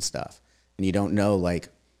charities and stuff. And you don't know,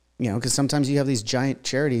 because sometimes you have these giant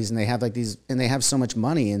charities and they have and they have so much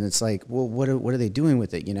money, and it's like, well, what are they doing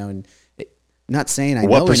with it? And not saying I know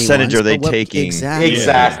what percentage are they taking?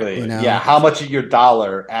 Exactly. Yeah. How much of your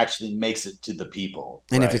dollar actually makes it to the people?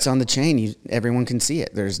 And if it's on the chain, everyone can see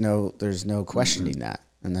it. There's no questioning that.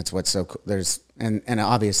 And that's what's so cool. And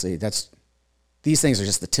obviously these things are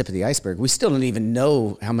just the tip of the iceberg. We still don't even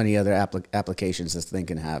know how many other applications this thing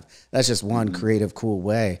can have. That's just one creative, cool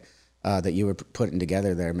way that you were putting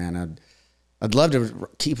together there, man. I'd love to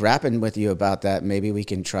keep rapping with you about that. Maybe we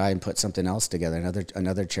can try and put something else together.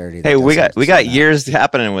 Another charity. Hey, we got years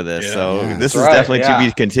happening with this, so this is definitely to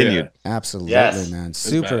be continued. Yeah. Absolutely, man.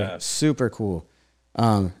 Super cool.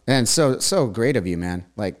 And so great of you, man.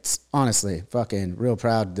 Like, honestly, fucking real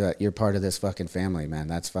proud that you're part of this fucking family, man.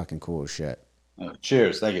 That's fucking cool as shit.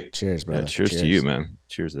 Cheers. Thank you. Cheers, brother. Yeah, cheers to you, man.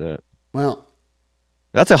 Cheers to that. Well,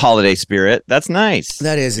 that's a holiday spirit. That's nice.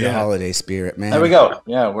 That is the holiday spirit, man. There we go.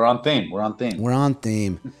 Yeah, we're on theme. We're on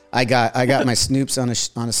theme. I got my Snoops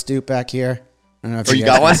on a stoop back here. I don't know if you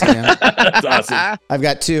got one. That's awesome. I've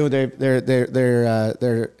got two.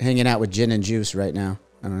 They're hanging out with gin and juice right now.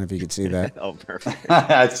 I don't know if you can see that. Oh, perfect.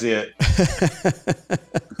 I see it.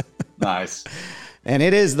 Nice. And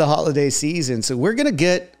it is the holiday season, so we're gonna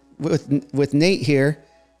get with Nate here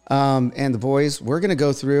and the boys. We're gonna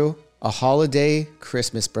go through a holiday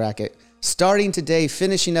Christmas bracket starting today,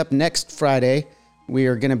 finishing up next Friday. We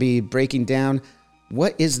are gonna be breaking down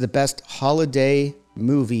what is the best holiday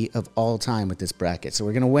movie of all time with this bracket. So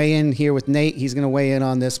we're going to weigh in here with Nate. He's going to weigh in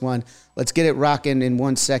on this one. Let's get it rocking in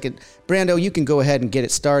 1 second. Brando, you can go ahead and get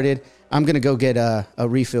it started. I'm going to go get a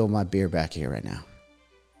refill of my beer back here right now.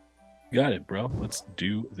 Got it, bro. Let's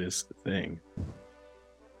do this thing.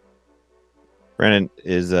 Brandon,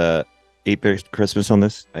 is 8-Bit Christmas on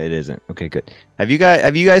this? It isn't. Okay, good. Have you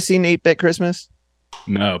guys seen 8-Bit Christmas?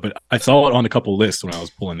 No, but I saw it on a couple lists when I was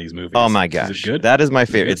pulling these movies. Oh my gosh, is it good? That is my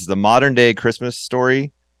favorite. It's the modern day Christmas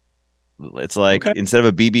story. It's like instead of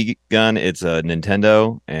a BB gun, it's a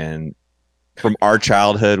Nintendo, and from our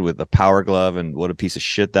childhood with the Power Glove and what a piece of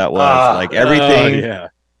shit that was. Like everything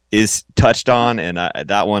is touched on, and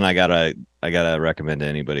that one I gotta recommend to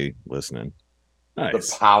anybody listening.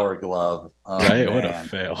 Nice. The Power Glove. Oh, right? Man. What a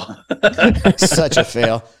fail. Such a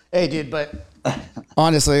fail. Hey, dude, but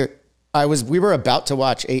honestly, we were about to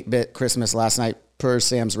watch 8-Bit Christmas last night per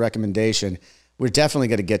Sam's recommendation. We're definitely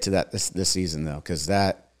going to get to that this season though, because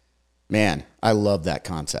I love that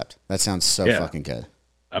concept. That sounds so fucking good.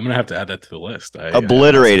 I'm gonna have to add that to the list.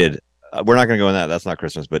 Obliterated. We're not going to go in that. That's not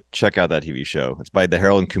Christmas, but check out that TV show. It's by the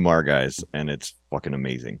Harold and Kumar guys, and it's fucking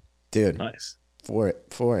amazing. Dude, nice. For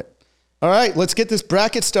it. All right, let's get this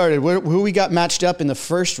bracket started. Who we got matched up in the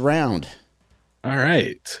first round? All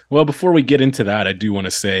right. Well, before we get into that, I do want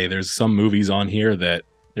to say there's some movies on here that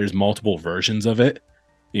there's multiple versions of it.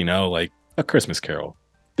 You know, like A Christmas Carol,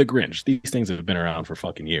 The Grinch. These things have been around for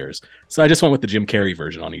fucking years. So I just went with the Jim Carrey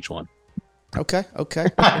version on each one. Okay.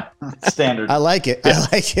 Standard. I like it. Yeah. I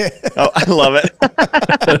like it. Oh, I love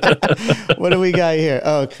it. What do we got here?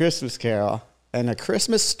 Oh, Christmas Carol and A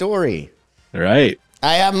Christmas Story. All right.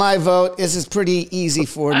 I have my vote. This is pretty easy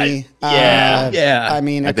for me. Yeah. I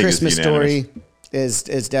mean, A think it's Christmas unanimous. Story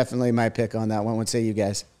is definitely my pick on that one. What say you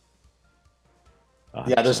guys?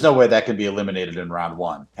 Yeah, there's no way that can be eliminated in round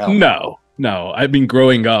one. Hell No. I mean,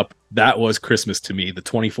 growing up, that was Christmas to me. The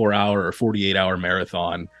 24-hour or 48-hour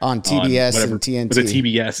marathon On TBS and TNT. With the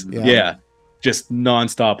TBS. Yeah. Just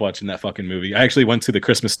nonstop watching that fucking movie. I actually went to the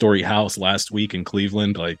Christmas Story house last week in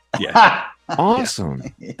Cleveland. Like, yeah. Awesome.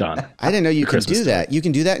 Done. I didn't know you could Christmas do Story. that. You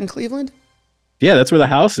can do that in Cleveland? Yeah, that's where the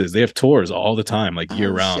house is. They have tours all the time, like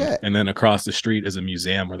year round. shit. And then across the street is a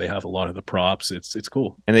museum where they have a lot of the props. It's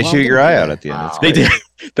cool. And they Well, shoot your good. eye out at the end. It's They great.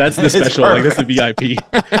 did. That's the special. Like that's the VIP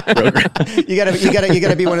program. You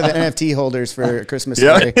gotta be one of the NFT holders for Christmas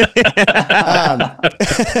Yeah. Story.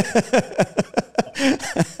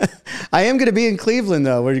 I am gonna be in Cleveland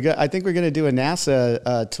though. I think we're gonna do a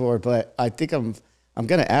NASA tour, but I think I'm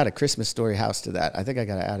gonna add a Christmas Story house to that. I think I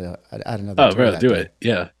gotta add another. Oh, tour bro, that do day. it.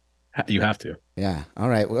 Yeah, you have to. Yeah. All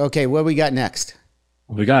right. Okay. What we got next,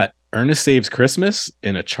 We got Ernest Saves Christmas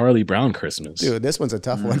and A Charlie Brown Christmas. dude? This one's a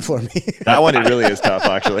tough one for me. That one, it really is tough,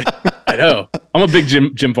 actually. I know. I'm a big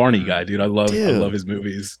Jim Varney guy, dude. I love Dude. his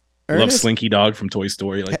movies. I love Ernest- Slinky Dog from Toy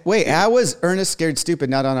Story. Like, Wait, I was Ernest Scared Stupid,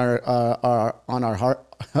 not on our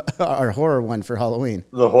horror one for Halloween.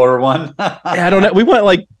 The horror one. I don't know. We went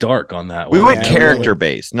like dark on that We one. went Yeah, character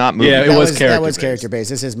based, not movie. Yeah, it That was that was character-based. character based.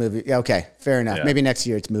 This is movie. Yeah, okay, fair enough. Yeah. Maybe next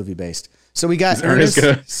year it's movie based. So we got Is Ernest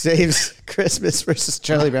Ernest gonna- Saves Christmas versus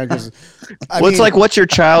Charlie Brown Christmas. What's your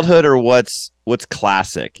childhood or what's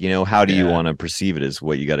classic? You know, how do you Yeah. want to perceive it is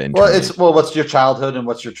what you got to Well, what's your childhood and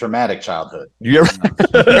what's your traumatic childhood? You ever-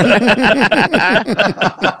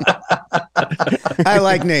 I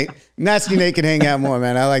like Nate. Nasty Nate can hang out more,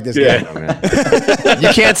 man. I like this Yeah. guy. Oh, man. You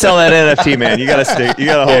can't sell that NFT, man. You gotta stick. You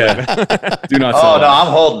gotta hold it. Do not. Oh sell no,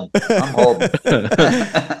 that. I'm holding.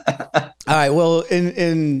 All right. Well,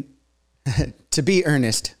 in to be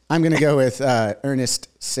earnest, I'm going to go with Ernest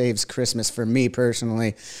Saves Christmas for me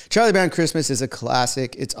personally. Charlie Brown Christmas is a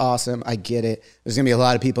classic. It's awesome. I get it. There's going to be a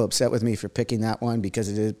lot of people upset with me for picking that one because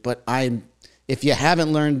it is, but if you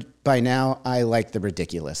haven't learned by now, I like the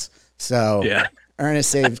ridiculous. So Yeah. Ernest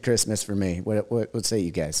saved Christmas for me. What say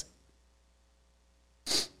you guys?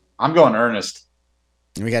 I'm going Ernest.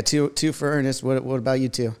 We got two for Ernest. What about you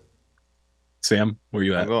two? Sam, where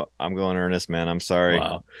you at? I'm going Ernest, man. I'm sorry.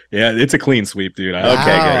 Wow. Yeah, it's a clean sweep, dude. Okay, good.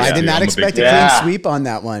 I did not I'm a expect big a fan. clean sweep on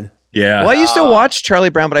that one. Yeah. Well, I used to watch Charlie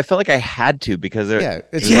Brown, but I felt like I had to because Yeah, it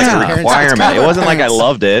it's was like like a parents- requirement. it's kind of It wasn't like I parents.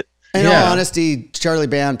 loved it. In Yeah. all honesty, Charlie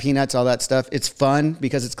Brown, Peanuts, all that stuff, it's fun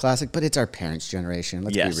because it's classic, but it's our parents' generation.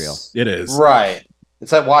 Let's Yes. be real. It is. Right.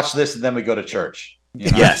 It's like watch this and then we go to church. You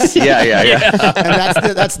know? Yes. Yeah.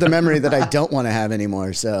 And that's the memory that I don't want to have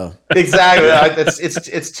anymore. So Exactly.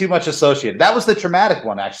 It's too much associated. That was the traumatic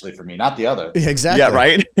one actually for me, not the other. exactly. Yeah.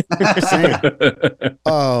 Right.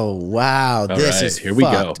 Oh wow, this right, is here we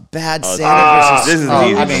go. fucked. Bad Santa versus. This is Oh,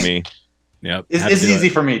 easy I for mean- me. Yep. It's had to do easy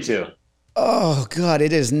it. for me too. Oh god,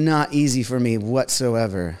 it is not easy for me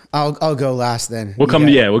whatsoever. I'll go last then. We'll You come.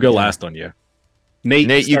 got- Yeah, we'll go last on you. Nate,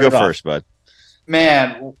 You start go it off. first, bud.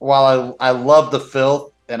 Man, while I love the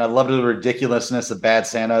filth and I love the ridiculousness of Bad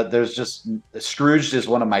Santa, there's just Scrooged is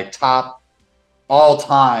one of my top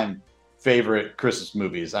all-time favorite Christmas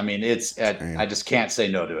movies. I mean, I just can't say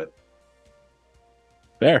no to it.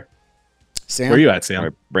 There. Sam. Where are you at, Sam? All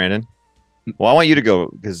right, Brandon. Well, I want you to go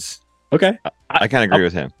because Okay. I kind of agree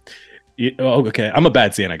with him. Okay. I'm a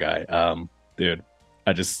Bad Santa guy. Dude,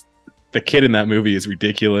 the kid in that movie is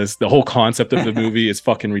ridiculous. The whole concept of the movie is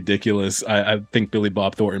fucking ridiculous. I think Billy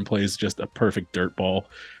Bob Thornton plays just a perfect dirtball.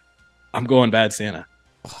 I'm going Bad Santa.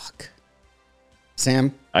 Fuck.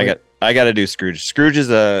 Sam. I got to do Scrooge. Scrooge is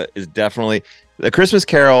definitely the Christmas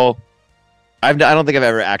Carol. I don't think I've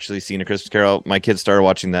ever actually seen a Christmas Carol. My kids started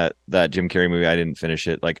watching that Jim Carrey movie. I didn't finish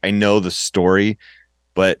it. Like I know the story,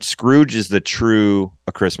 but Scrooge is the true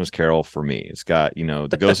A Christmas Carol for me. It's got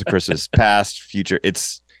the Ghost of Christmas Past, future.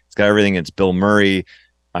 It's got everything. It's Bill Murray.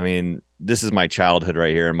 I mean, this is my childhood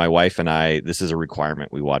right here. And my wife and I, this is a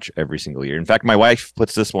requirement we watch every single year. In fact, my wife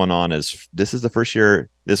puts this one on as this is the first year.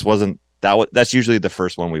 That's usually the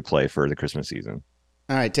first one we play for the Christmas season.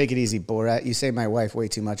 All right, take it easy, Borat. You say my wife way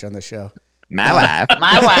too much on the show. My wife.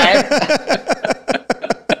 My wife.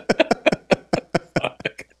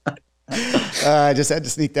 I just had to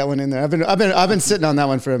sneak that one in there. I've been sitting on that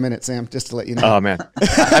one for a minute, Sam, just to let you know. Oh man,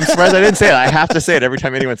 I'm surprised I didn't say it. I have to say it every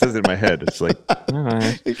time anyone says it in my head. It's like, all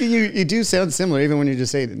right. You do sound similar, even when you're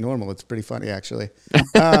just saying it normal. It's pretty funny, actually.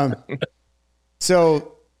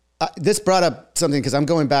 So this brought up something because I'm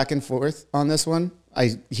going back and forth on this one.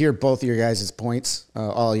 I hear both of your guys' points,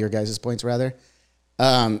 all your guys' points, rather.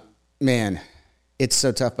 Man, it's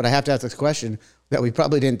so tough, but I have to ask this question that we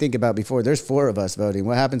probably didn't think about before. There's 4 of us voting.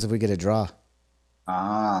 What happens if we get a draw?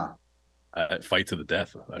 Fight to the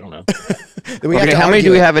death. I don't know. Okay, how many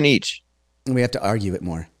do we have in each? We have to argue it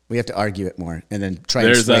more. And then try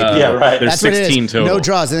There's and sway people. Yeah, right. There's That's what it is. 16 total. No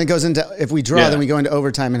draws. And then it goes into, if we draw, Yeah. then we go into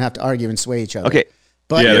overtime and have to argue and sway each other. Okay.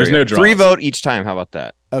 But Yeah, there's no draws. 3 vote each time. How about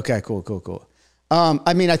that? Okay, cool.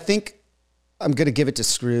 I mean, I think I'm going to give it to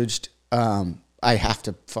Scrooged. I have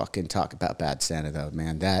to fucking talk about Bad Santa, though,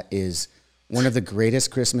 man. That is one of the greatest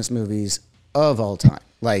Christmas movies of all time.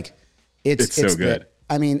 Like, It's so good.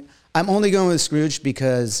 I mean, I'm only going with Scrooge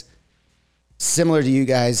because, similar to you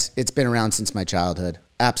guys, it's been around since my childhood.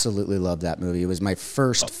 Absolutely love that movie. It was my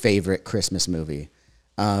first favorite Christmas movie.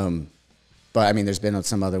 But, I mean, there's been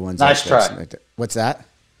some other ones. Nice like try. this. What's that?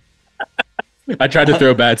 I tried to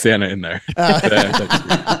throw Bad Santa in there.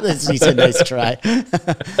 He said, nice try.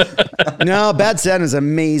 No, Bad Santa is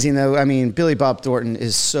amazing, though. I mean, Billy Bob Thornton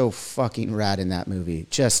is so fucking rad in that movie.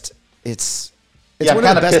 Just, it's I'm one of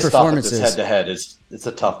kind the of best pissed off at this performances. head-to-head. It's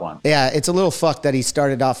a tough one. Yeah, it's a little fucked that he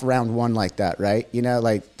started off round 1 like that, right?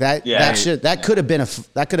 Like that. Yeah. That could have been a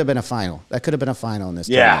final. That could have been a final in this.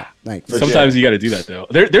 Yeah. tournament. Like Sometimes you got to do that though.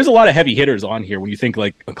 There's a lot of heavy hitters on here when you think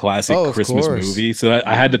like a classic Oh, of Christmas course. movie. So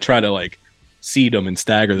I had to try to like seed them and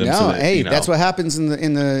stagger them. No, so that, hey, that's what happens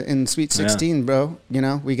in Sweet 16, bro.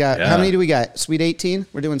 We got how many do we got? Sweet 18.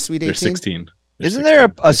 We're doing Sweet 18. There's 16. Isn't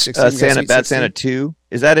there a 16, you got Santa Sweet Bad 16? Santa 2?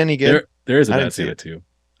 Is that any good? There is a I Bad didn't see Santa it. too.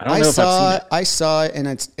 I don't know if I've seen it. I saw it,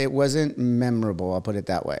 and it wasn't memorable. I'll put it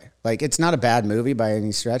that way. Like, it's not a bad movie by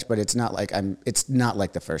any stretch, but it's not like it's not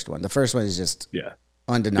like the first one. The first one is just Yeah.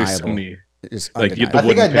 undeniable. There's so many. It's Like, you undeniable. I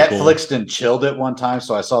think I wooden pickle. Netflixed and chilled it one time,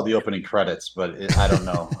 so I saw the opening credits, but I don't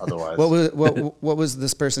know otherwise. What was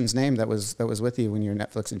this person's name that was with you when you were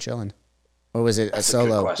Netflix and chilling? Or was it a good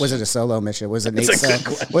solo? question. Was it a solo mission? Was it That's a Nate? good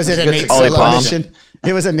question. Was it a Nate Ollie solo Palm. mission?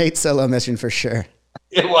 It was a Nate solo mission for sure.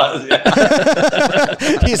 It was.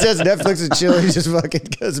 Yeah. He says Netflix and chill. He just fucking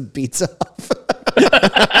goes and beats off.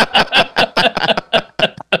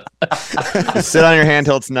 You sit on your hand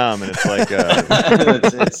till it's numb, and it's like.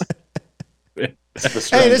 it's the Hey,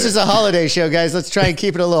 stranger. this is a holiday show, guys. Let's try and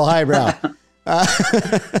keep it a little highbrow.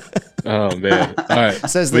 Oh man! All right,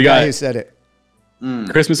 Says the we guy got who said it.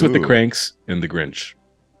 Christmas with the Ooh. Cranks and the Grinch.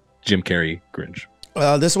 Jim Carrey Grinch.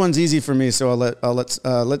 This one's easy for me, so let's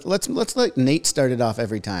let Nate start it off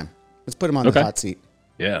every time. Let's put him on the Okay. hot seat.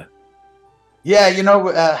 Yeah. Yeah,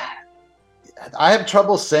 I have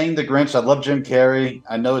trouble saying the Grinch. I love Jim Carrey.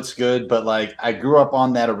 I know it's good, but like I grew up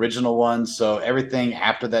on that original one, so everything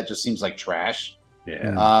after that just seems like trash.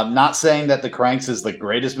 Yeah. Not saying that The Cranks is the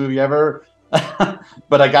greatest movie ever,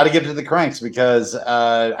 but I got to give it to The Cranks because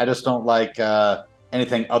I just don't like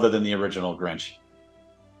anything other than the original Grinch.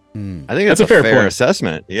 I think that's a fair point.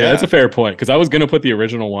 assessment. Yeah, that's a fair point because I was gonna put the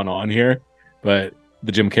original one on here, but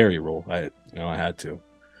the Jim Carrey rule, I had to.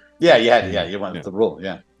 Yeah, you went with the rule.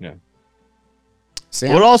 Yeah. Sam?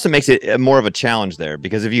 Well, it also makes it more of a challenge there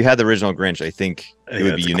because if you had the original Grinch, I think it Yeah,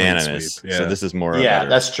 would be it's a clean unanimous. sweep. Yeah. So this is more. Yeah, better.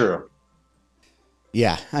 that's true.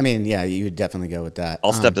 Yeah, I mean, yeah, you would definitely go with that.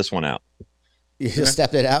 I'll step this one out. You just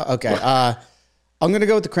stepped it out. Okay. I'm gonna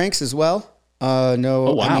go with the Cranks as well. No,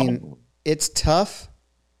 Oh, wow. I mean, it's tough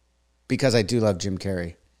because I do love Jim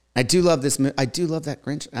Carrey. I do love this. I do love that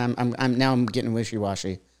Grinch. I'm getting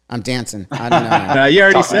wishy-washy. I'm dancing. I don't know. You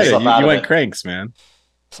already Talk said it. myself You out of went it. Cranks, man.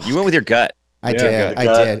 You went with your gut. I Yeah,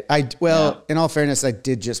 did. In all fairness, I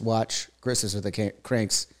did just watch Christmas with the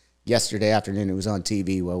Cranks yesterday afternoon. It was on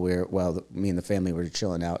TV while me and the family were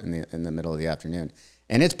chilling out in the middle of the afternoon,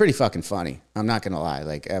 and it's pretty fucking funny. I'm not gonna lie.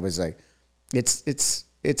 Like I was like,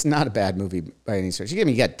 it's not a bad movie by any stretch.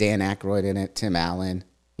 You got Dan Aykroyd in it, Tim Allen.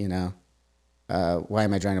 You know, why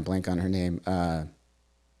am I drawing a blank on her name? The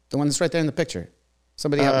one that's right there in the picture.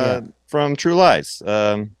 Somebody help me out. From True Lies.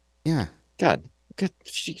 Yeah. God.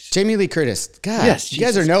 Jeez. Jamie Lee Curtis. God, Yes, you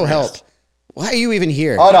guys are Jesus no Christ. help. Why are you even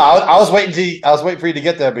here? Oh no, I was waiting for you to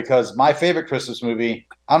get there because my favorite Christmas movie.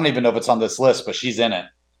 I don't even know if it's on this list, but she's in it.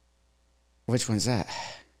 Which one's that?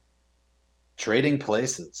 Trading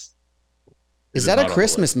Places. Is It that not a on the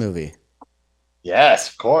Christmas movie? Yes,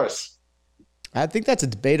 of course. I think that's a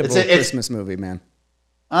debatable It's- Christmas movie, man.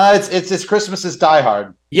 It's Christmas is Die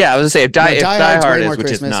Hard. Yeah, I was gonna say if Die Hard's Hard way more is, which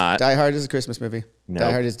Christmas. is not. Die Hard is a Christmas movie. No.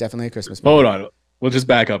 Die Hard is definitely a Christmas movie. Hold on. We'll just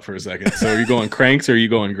back up for a second. So are you going Cranks or are you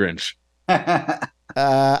going Grinch? I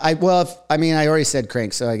already said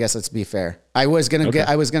Crank, so I guess let's be fair. I was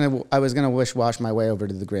gonna wish-wash my way over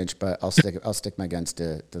to the Grinch, but I'll stick my guns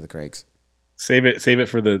to the Cranks. Save it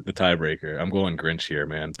for the tiebreaker. I'm going Grinch here,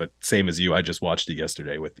 man. But same as you, I just watched it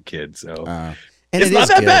yesterday with the kids. So And it's it not is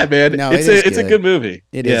that good. bad, man. No, it's a good movie.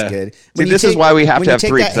 It is good. See, When you this is take- why we have when to you have take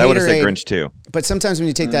three, that because I would have said haterade- Grinch too. But sometimes when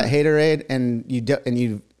you take that haterade and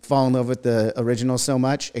you fall in love with the original so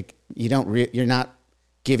much, you're not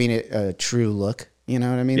giving it a true look. You know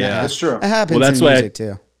what I mean? Yeah. That's true. That happens Well, that's in why music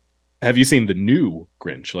too. Have you seen the new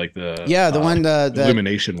Grinch? Like the one the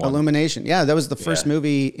Illumination one. Illumination. Yeah, that was the first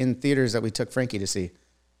movie in theaters that we took Frankie to see.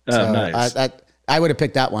 Oh, nice. I would have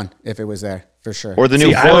picked that one if it was there for sure. Or the new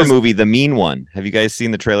See, I horror was- movie, The Mean One. Have you guys seen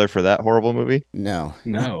the trailer for that horrible movie? No.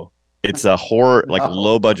 No. It's a horror, like Oh.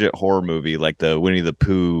 low budget horror movie, like the Winnie the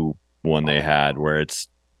Pooh one they had, where it's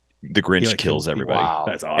the Grinch He, like, kills everybody. Wow.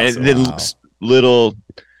 That's And awesome. then little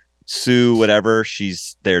Sue, whatever,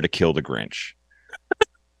 she's there to kill the Grinch.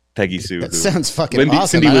 Peggy Sue. That who- sounds fucking Cindy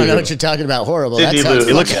awesome. I don't Lou know Who. what you're talking about. Horrible. Cindy That sounds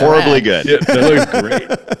Lou. it looks fucking horribly rad. good. Yeah, that looks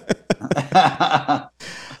great.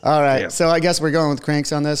 All right. Damn. So I guess we're going with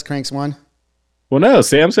Cranks on this. Cranks 1. Well, no,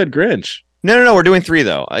 Sam said Grinch. No. We're doing three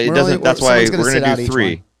though. It We're doesn't. only- That's why someone's gonna we're sit gonna out do each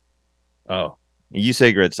three. one. Oh, You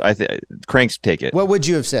say Grits. I think Cranks take it. What would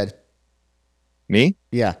you have said? Me?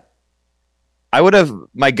 Yeah. I would have.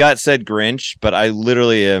 My gut said Grinch, but I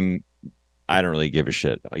literally am. I don't really give a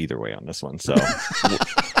shit either way on this one. So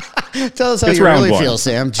Tell us how It's you round really one. feel,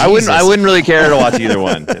 Sam. I Jesus. wouldn't really care to watch either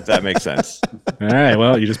one if that makes sense. all right.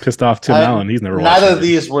 Well, you just pissed off Tim Allen. He's never watched Neither it. of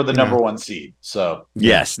these were the number one seed. So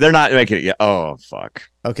Yes, they're not making it. Yeah. Oh fuck.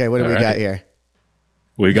 Okay, what do we All got right. here?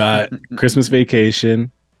 We got Christmas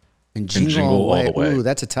Vacation. And Jingle All the Way. Ooh,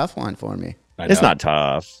 that's a tough one for me. I It's know. not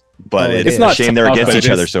tough, but Oh, it it's is. not a shame they're tough, against but each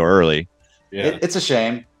it other is. so early. Yeah, it's a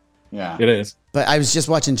shame. Yeah. it is. But I was just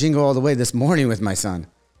watching Jingle All the Way this morning with my son.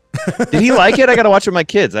 Did he like it? I got to watch it with my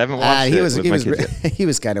kids. I haven't watched He it was with he my was kids yet. he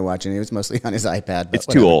was kind of watching. It was mostly on his iPad. But It's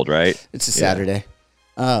too whatever. old, right? It's a Saturday.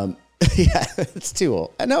 Yeah, it's too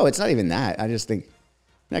old. No, it's not even that. I just think I'm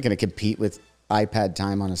not going to compete with iPad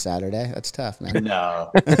time on a Saturday. That's tough, man.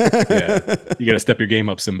 No. Yeah, you got to step your game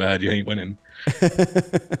up some bad. You ain't winning.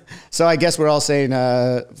 So I guess we're all saying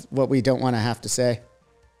what we don't want to have to say.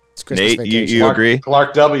 It's Christmas Nate, Vacation. you agree?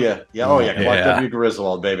 Clark W. Yeah. Oh yeah. Clark Yeah. W.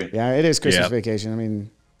 Griswold, baby. Yeah, it is Christmas Yeah. Vacation. I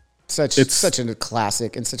mean, It's such a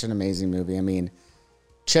classic and such an amazing movie. I mean,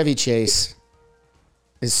 Chevy Chase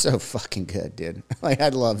is so fucking good, dude. Like, I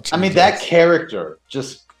love Chevy Chase. That character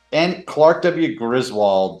and Clark W.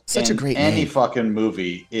 Griswold Such a great any name. fucking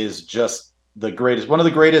movie is just the greatest, one of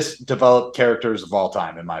the greatest developed characters of all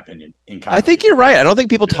time, in my opinion. I think you're right. I don't think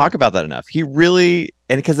people talk about that enough. He really,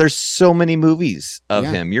 and because there's so many movies of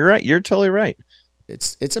him. You're right. You're totally right.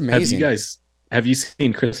 It's amazing. Have you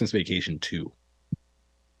seen Christmas Vacation 2?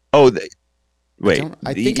 Oh, wait.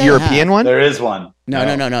 I The think I European have. one? There is one. No.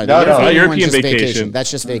 The European one's just Vacation.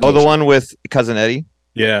 That's just Vacation. Oh, the one with Cousin Eddie?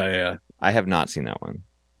 Yeah. I have not seen that one.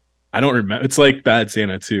 I don't remember. It's like Bad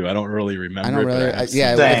Santa 2. I don't really remember. I don't really. it,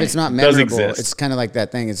 If it's not memorable, exist. it's kind of like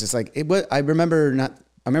that thing. It's just like it was. I remember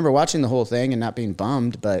watching the whole thing and not being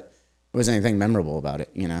bummed, but it wasn't anything memorable about it.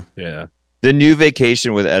 You know. Yeah. The new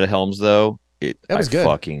Vacation with Ed Helms, though, That was I good.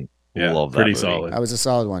 fucking love that pretty movie. solid. That was a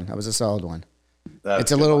solid one.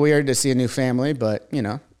 It's a little weird to see a new family, but you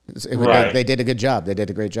know, they did a good job. They did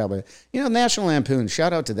a great job with it. You know, National Lampoon.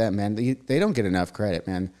 Shout out to them, man. They don't get enough credit,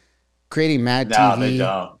 man. Creating Mad TV. No, they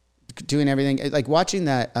don't. Doing everything, like watching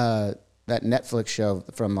that Netflix show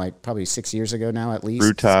from like probably 6 years ago now, at least.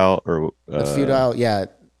 Brutal or Feudal, yeah,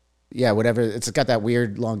 whatever. It's got that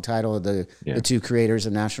weird long title of the two creators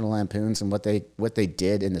of National Lampoons and what they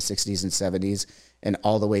did in the 60s and 70s and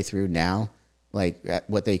all the way through now, like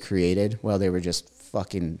what they created. Well, they were just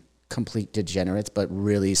fucking complete degenerates, but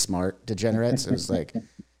really smart degenerates. It was like,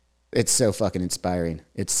 it's so fucking inspiring.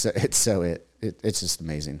 It's just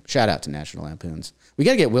amazing. Shout out to National Lampoons. We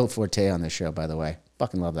got to get Will Forte on this show, by the way.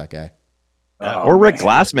 Fucking love that guy. or Rick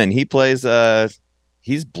Glassman. He plays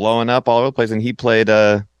he's blowing up all over the place, and he played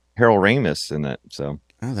Harold Ramis in it. So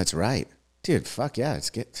that's right, dude. Fuck yeah, it's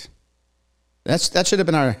good. That should have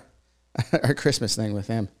been our Christmas thing with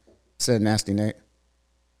him. Said Nasty Nate.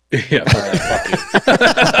 Yeah.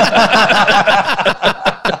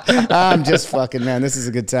 I'm just fucking, man. This is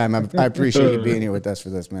a good time. I appreciate you being here with us for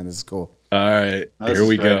this, man. This is cool. All right, here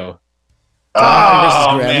we go.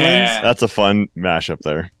 Oh, man. That's a fun mashup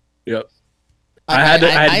there. Yep. I had to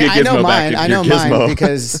get Gizmo back. I know mine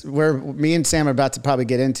because me and Sam are about to probably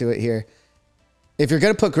get into it here. If you're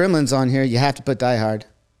gonna put Gremlins on here, you have to put Die Hard.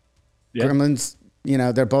 Yep. Gremlins, you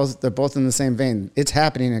know, they're both in the same vein. It's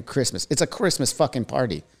happening at Christmas. It's a Christmas fucking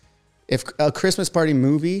party. If a Christmas party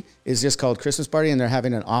movie is just called Christmas Party and they're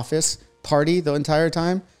having an office party the entire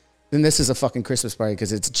time, then this is a fucking Christmas party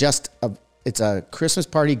because it's a Christmas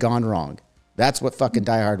party gone wrong. That's what fucking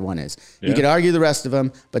Die Hard 1 is. Yeah. You could argue the rest of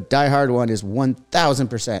them, but Die Hard 1 is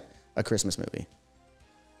 1,000% a Christmas movie.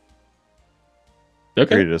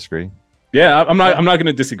 Okay. Agree to disagree. Yeah, I'm not going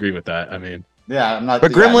to disagree with that. I mean, yeah, I'm not.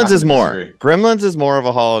 But Gremlins is more. Disagree. Gremlins is more of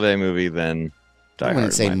a holiday movie than Die Hard. I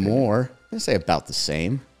wouldn't say more. I say about the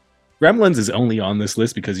same. Gremlins is only on this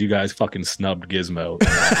list because you guys fucking snubbed Gizmo.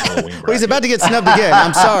 Well, he's about to get snubbed again.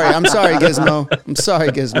 I'm sorry,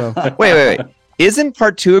 Gizmo. Wait. Isn't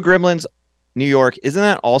part 2 of Gremlins New York? Isn't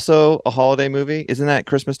that also a holiday movie? Isn't that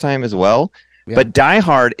Christmas time as well? Yeah. But Die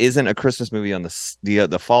Hard isn't a Christmas movie on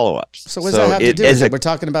the follow-ups. So what does that have to do with it? We're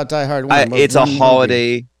talking about Die Hard 1. It's a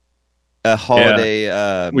holiday. A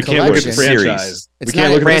holiday. We can't look at the franchise. We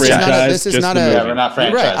can't look at the franchise. This is not a. We're not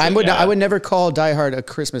franchising. Right. I would never call Die Hard a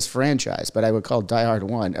Christmas franchise, but I would call Die Hard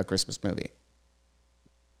 1 a Christmas movie.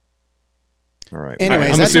 All right.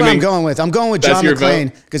 Anyways, that's what I'm going with. I'm going with John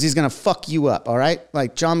McClane because he's going to fuck you up, all right?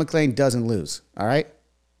 Like, John McClane doesn't lose, all right?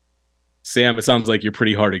 Sam, it sounds like you're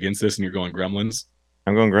pretty hard against this and you're going Gremlins.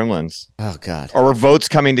 I'm going Gremlins. Oh, God. Are votes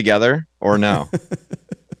coming together or no?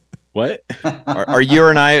 What? Are you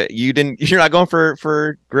and I, you're not going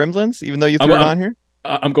for Gremlins, even though you threw it on here?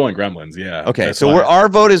 I'm going Gremlins, yeah. Okay, so our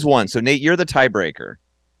vote is 1. So, Nate, you're the tiebreaker.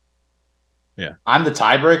 Yeah. I'm the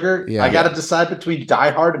tiebreaker. Yeah. I got to decide between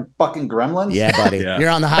Die Hard and fucking Gremlins. Yeah, buddy. Yeah. You're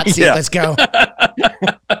on the hot seat. Yeah. Let's go.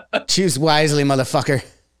 Choose wisely, motherfucker.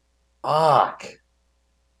 Fuck.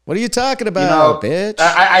 What are you talking about, bitch?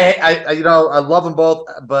 I love them both,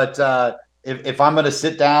 but if I'm gonna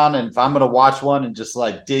sit down and if I'm gonna watch one and just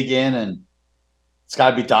like dig in, and it's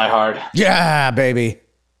got to be Die Hard. Yeah, baby.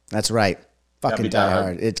 That's right. Fucking Die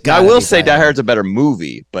Hard. I will say Die Hard's a better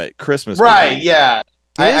movie, but Christmas. Right? Movie. Yeah.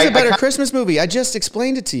 It is a better Christmas movie. I just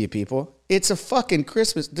explained it to you, people. It's a fucking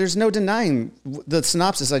Christmas. There's no denying the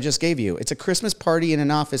synopsis I just gave you. It's a Christmas party in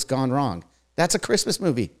an office gone wrong. That's a Christmas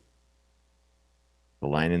movie. The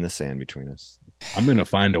line in the sand between us. I'm gonna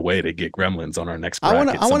find a way to get Gremlins on our next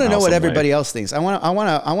bracket. I want to know what everybody way. else thinks. I want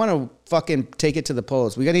to fucking take it to the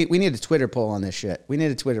polls. We need a Twitter poll on this shit. We need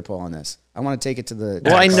a Twitter poll on this. I want to take it to the.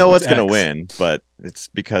 Well, I know what's gonna win, but it's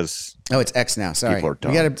because it's X now. Sorry, people are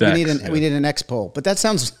dumb. We need an X poll. But that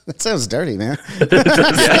sounds dirty, man.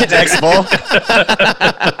 X poll.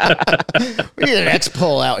 We need an X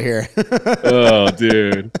poll out here. Oh,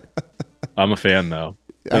 dude, I'm a fan though.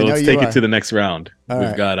 So let's take it to the next round.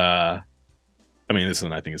 We've got I mean, this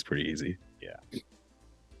one I think is pretty easy. Yeah.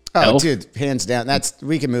 Oh, Elf? dude, hands down.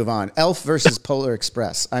 We can move on. Elf versus Polar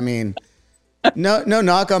Express. I mean, no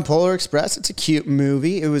knock on Polar Express. It's a cute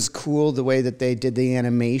movie. It was cool the way that they did the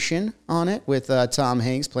animation on it with Tom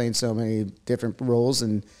Hanks playing so many different roles,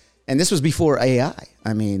 and this was before AI.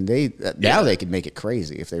 I mean, now they could make it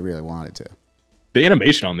crazy if they really wanted to. The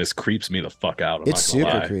animation on this creeps me the fuck out. It's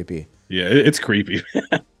super creepy. Yeah, it's creepy.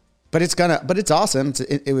 But it's awesome.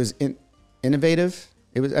 It was innovative.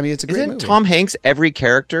 It's a great movie. Tom Hanks every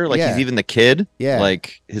character? Like he's even the kid? Yeah.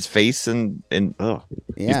 Like his face and oh.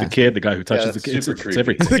 He's the kid, the guy who touches the kid. It's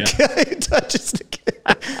everything. The guy who touches the kid.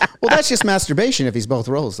 Well, that's just masturbation if he's both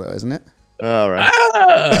roles, though, isn't it? All right.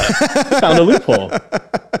 Found a loophole.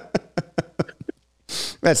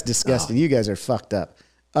 That's disgusting. You guys are fucked up.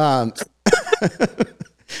 I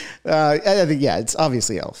think, it's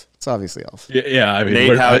obviously Elf. It's obviously Elf. Yeah, I mean,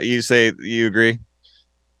 Nate, how you say you agree?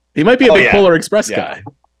 He might be a big Polar Express guy.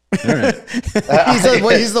 All right. He's the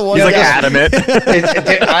one. He's like adamant.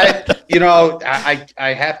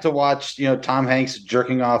 I have to watch, Tom Hanks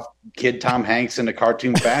jerking off kid Tom Hanks in a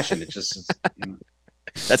cartoon fashion. It's just,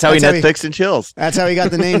 That's how he Netflix and chills. That's how he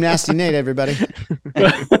got the name Nasty Nate, everybody.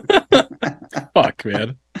 Fuck,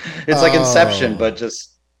 man. It's like Inception, but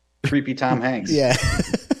just creepy Tom Hanks. Yeah.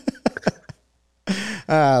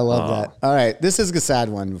 I love that. All right. This is a sad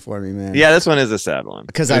one for me, man. Yeah, this one is a sad one.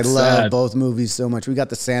 Because I love both movies so much. We got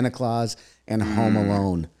the Santa Claus and Home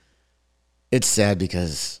Alone. It's sad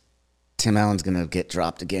because Tim Allen's going to get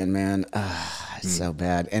dropped again, man. It's so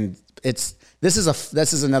bad. And this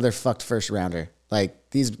is another fucked first rounder. Like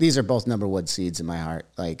these are both number one seeds in my heart.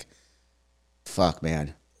 Like, fuck,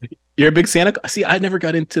 man. You're a big Santa. See, I never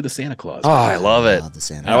got into the Santa Claus. Oh, I love it. The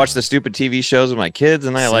Santa I watch the stupid TV shows with my kids,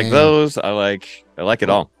 and I like those. I like it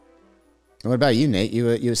all. What about you, Nate? You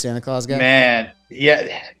a Santa Claus guy? Man,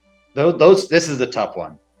 yeah. Those. This is a tough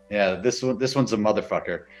one. Yeah, this one's a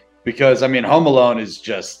motherfucker because Home Alone is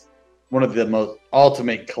just one of the most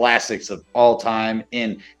ultimate classics of all time.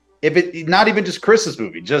 In not even just Christmas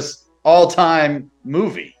movie, just all time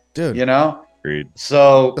movie, dude. Agreed.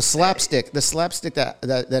 So the slapstick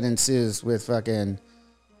that ensues with fucking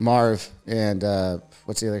Marv and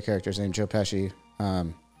what's the other character's name? Joe Pesci.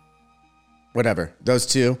 Whatever. Those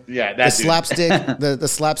two. Yeah, the slapstick, the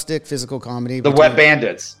slapstick physical comedy. The Wet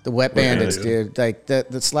Bandits. The Wet Bandits, dude. Like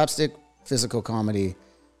the slapstick physical comedy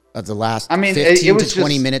of the last 15 it was to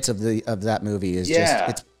 20 minutes of that movie is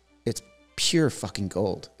just it's pure fucking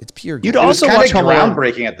gold. It's pure gold. You'd also watch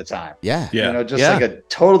groundbreaking at the time. Yeah. Like a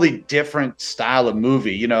totally different style of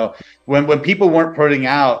movie. When people weren't putting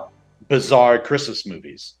out bizarre Christmas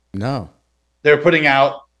movies. No. They were putting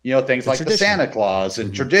out, things like the Santa Claus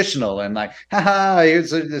and traditional and like, here's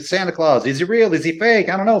the Santa Claus. Is he real? Is he fake?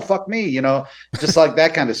 I don't know. Fuck me. Just like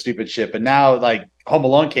that kind of stupid shit. But now like Home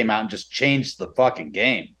Alone came out and just changed the fucking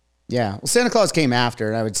game. Yeah. Well, Santa Claus came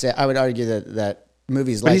after, and I would argue that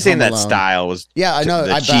movies like he's saying Home that Alone, style was I know.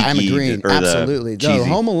 I'm agreeing. Absolutely. No,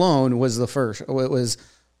 Home Alone was the first. It was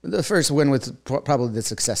the first one with probably the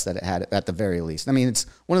success that it had at the very least. I mean, it's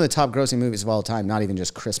one of the top grossing movies of all time. Not even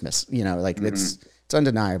just Christmas. It's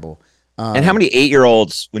undeniable. And how many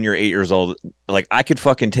 8-year-olds, when you're 8 years old, like I could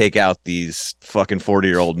fucking take out these fucking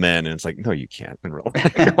 40-year-old men, and it's like, no, you can't. In real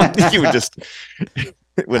life, you would just.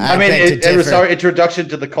 It was our introduction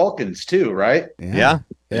to the Culkins too, right? Yeah,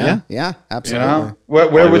 absolutely.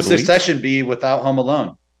 Where would Succession be without Home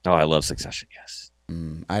Alone? Oh, I love Succession. Yes.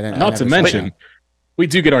 Not to mention, we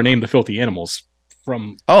do get our name, the Filthy Animals,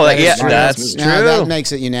 from. Oh, that's true. No, that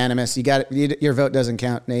makes it unanimous. Your vote doesn't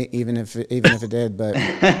count, Nate, even if it did. But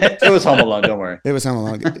it was Home Alone. Don't worry. It was Home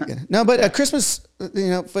Alone. No, but Christmas,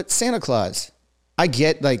 but Santa Claus, I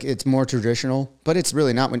get like it's more traditional, but it's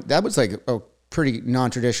really not. That was like a pretty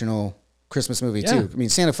non-traditional Christmas movie too. I mean,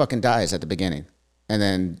 Santa fucking dies at the beginning, and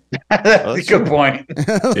then good point.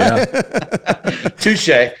 Yeah, touche.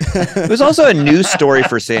 It was also a new story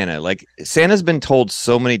for Santa. Like Santa's been told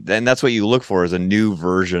so many, and that's what you look for is a new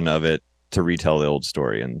version of it to retell the old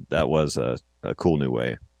story, and that was a cool new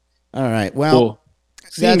way. All right, well,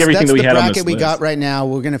 seeing everything that we had on this list, we got right now.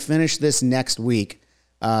 We're gonna finish this next week.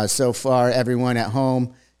 So far, everyone at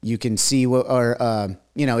home, you can see what, or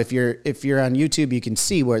if you're on YouTube, you can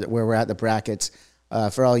see where we're at the brackets.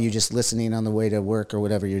 For all you just listening on the way to work or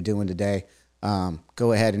whatever you're doing today,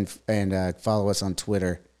 go ahead and follow us on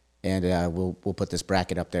Twitter, and we'll put this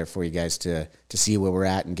bracket up there for you guys to see where we're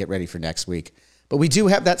at and get ready for next week. But we do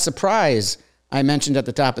have that surprise I mentioned at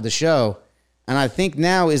the top of the show, and I think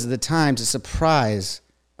now is the time to surprise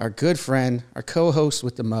our good friend, our co-host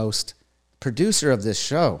with the most, producer of this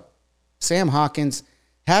show, Sam Hawkins.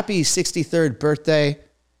 Happy 63rd birthday.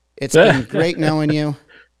 It's been great knowing you.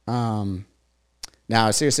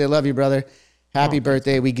 Now, seriously, I love you, brother. Happy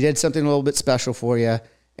birthday. We did something a little bit special for you,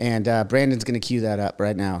 and Brandon's going to cue that up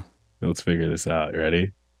right now. Let's figure this out. You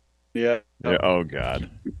ready? Yeah. Oh, God.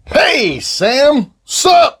 Hey, Sam.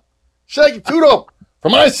 Sup? Shaggy Tudo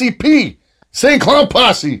from ICP. Insane Clown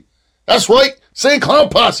Posse. That's right. Insane Clown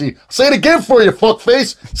Posse. I'll say it again for you,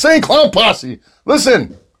 fuckface. Insane Clown Posse.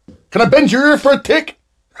 Listen, can I bend your ear for a tick?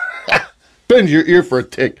 Bend your ear for a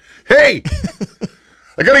tick. Hey,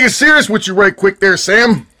 I got to get serious with you right quick there,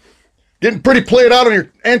 Sam. Getting pretty played out on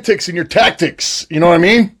your antics and your tactics. You know what I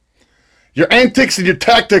mean? Your antics and your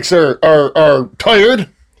tactics are tired.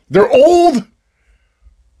 They're old,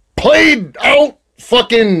 played out,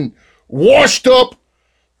 fucking washed up,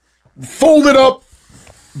 folded up,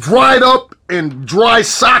 dried up, and dry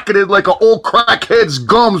socketed like an old crackhead's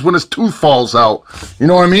gums when his tooth falls out. You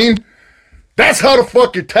know what I mean? That's how the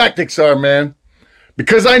fuck your tactics are, man.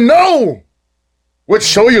 Because I know what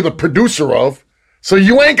show you're the producer of, so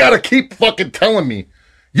you ain't got to keep fucking telling me.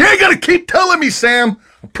 You ain't got to keep telling me, Sam.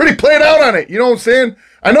 I'm pretty played out on it. You know what I'm saying?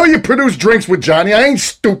 I know you produce drinks with Johnny. I ain't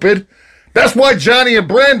stupid. That's why Johnny and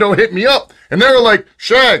Brando hit me up. And they were like,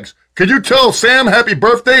 Shags, could you tell Sam happy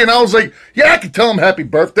birthday? And I was like, yeah, I can tell him happy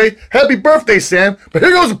birthday. Happy birthday, Sam. But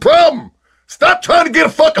here goes the problem. Stop trying to get a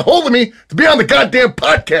fucking hold of me to be on the goddamn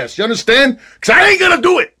podcast. You understand? Because I ain't going to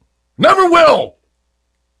do it. Never will.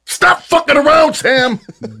 Stop fucking around, Sam.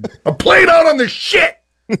 I'm played out on the shit.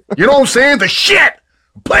 You know what I'm saying? The shit.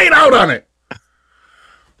 I'm played out on it.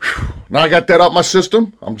 Whew. Now I got that out my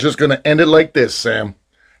system. I'm just going to end it like this, Sam.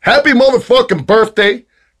 Happy motherfucking birthday.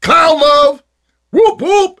 Clown love. Whoop,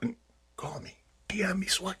 whoop. And call me. DM me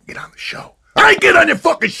so I can get on the show. I get on your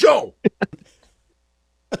fucking show.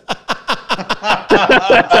 That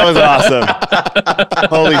was awesome.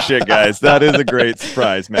 Holy shit, guys. That is a great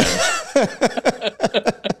surprise, man.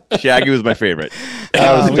 Shaggy was my favorite.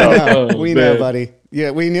 That was dope. We know, buddy.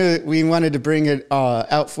 Yeah, we knew we wanted to bring it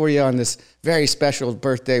out for you on this very special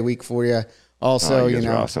birthday week for you. Also, you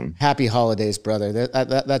know, awesome. Happy holidays, brother.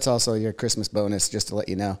 That's also your Christmas bonus, just to let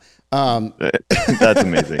you know. That's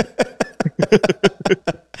amazing.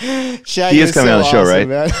 Shaggy he is coming on the show, awesome,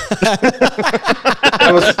 right?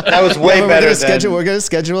 that was way better. We're gonna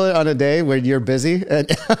schedule it on a day when you're busy.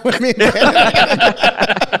 And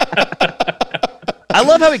I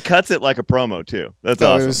love how he cuts it like a promo too. That's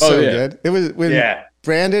awesome. It was so good. It was when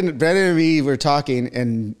Brandon and me were talking,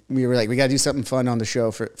 and we were like, we got to do something fun on the show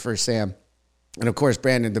for Sam. And of course,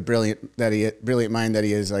 Brandon, the brilliant mind that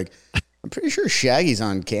he is, like, I'm pretty sure Shaggy's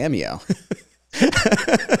on Cameo.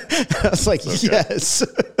 I was like, yes.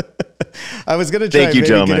 I was gonna try and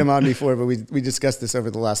get him on before, but we discussed this over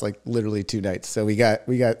the last literally 2 nights. So we got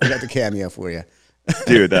the Cameo for you.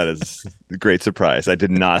 Dude, that is a great surprise. I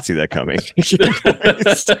did not see that coming.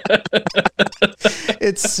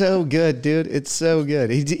 It's so good, dude. It's so good.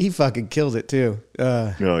 He fucking killed it too.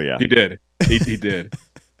 Oh yeah, he did. He did.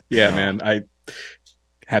 Yeah, man.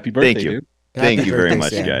 Happy birthday, Thank you. Dude. Thank you very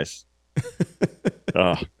much, Sam. You guys.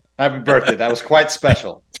 Oh. Happy birthday. That was quite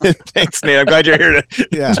special. Thanks, Nate. I'm glad you're here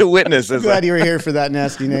to witness this. I'm glad you were here for that,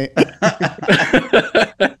 Nasty Nate.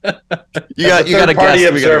 you got a party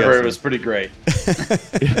observer. It was pretty great.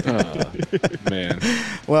 Man.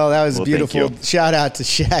 Well, that was beautiful. Shout out to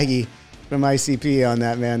Shaggy from ICP on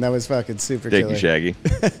that, man. That was fucking super killer. Thank you, Shaggy.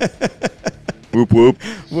 Whoop, whoop.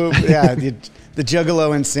 Whoop. Yeah, the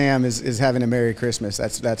Juggalo and Sam is having a Merry Christmas.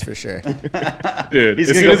 That's for sure. Dude,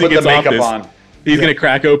 he's going to put the makeup on. He's going to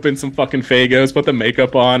crack open some fucking Fagos, put the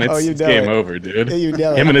makeup on. It's game over, dude. Yeah, you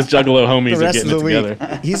know Him and his Juggalo homies are getting it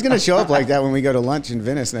together. He's going to show up like that when we go to lunch in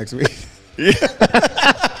Venice next week.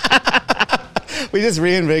 We just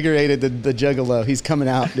reinvigorated the Juggalo. He's coming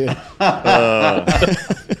out, dude.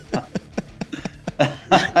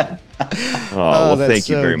 Well, thank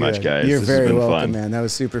you very much, guys. You're very welcome, man. That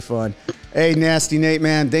was super fun. Hey, Nasty Nate,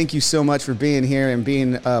 man, thank you so much for being here and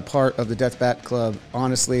being a part of the Death Bat Club.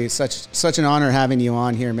 Honestly, such an honor having you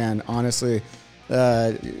on here, man. Honestly,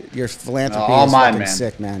 your philanthropy is fucking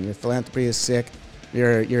sick, man. Your philanthropy is sick.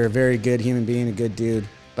 You're a very good human being, a good dude,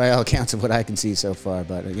 by all accounts of what I can see so far.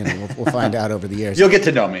 But we'll find out over the years. You'll get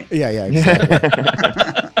to know me. Yeah,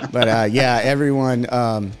 exactly. But yeah, everyone,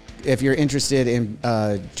 if you're interested in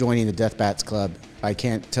joining the Death Bats Club, I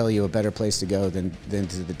can't tell you a better place to go than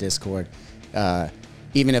to the Discord.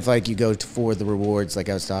 Even if like you go for the rewards, like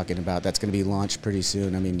I was talking about, that's going to be launched pretty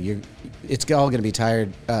soon. I mean, it's all going to be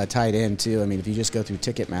tied in too. I mean, if you just go through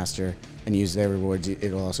Ticketmaster and use their rewards,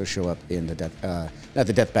 it'll also show up in the not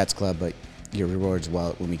the Death Bats Club, but your rewards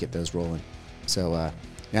wallet when we get those rolling. So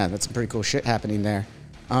yeah, that's some pretty cool shit happening there.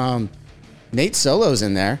 Nate Solo's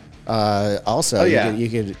in there. Also, you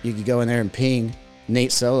could go in there and ping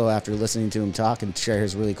Nate Solo after listening to him talk and share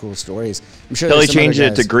his really cool stories. I'm sure Billy changed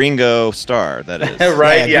it to Gringo Star. That is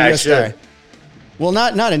right. Yeah, I should. Well,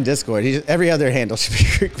 not in Discord. Every other handle should be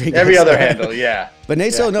Gringo Every Star. other handle, yeah. But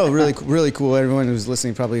Nate Solo, no, really cool. Everyone who's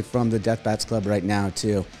listening probably from the Death Bats Club right now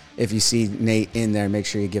too. If you see Nate in there, make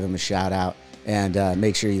sure you give him a shout out and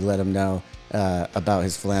make sure you let him know about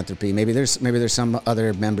his philanthropy. Maybe there's some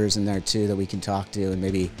other members in there too that we can talk to, and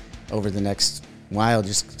maybe over the next while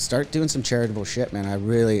just start doing some charitable shit, man.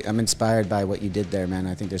 I'm inspired by what you did there, man.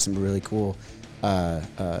 I think there's some really cool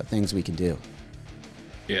things we can do.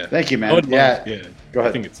 Yeah. Thank you, man. Yeah. Go ahead.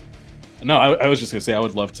 I think it's. No, I was just gonna say I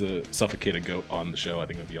would love to suffocate a goat on the show. I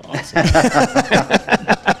think it'd be awesome.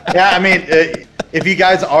 Yeah, I mean, if you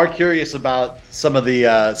guys are curious about some of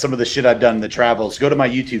the shit I've done in the travels, go to my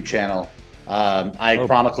YouTube channel. I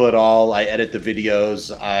chronicle it all. I edit the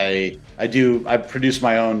videos. I produce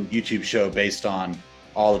my own YouTube show based on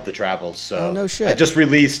all of the travels. So no shit. I just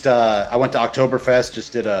released. I went to Oktoberfest.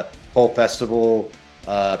 Just did a whole festival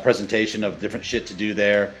presentation of different shit to do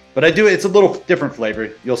there. But it's a little different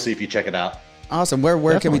flavor. You'll see if you check it out. Awesome.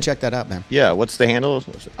 Where can we check that out, man? Yeah. What's the handle?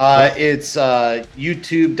 It's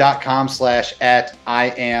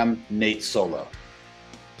youtube.com/@IamNateSolo.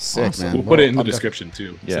 Sick, awesome. man. We'll put it in the description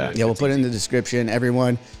too. Yeah. We'll put it in the description.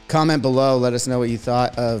 Everyone, comment below. Let us know what you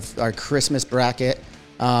thought of our Christmas bracket.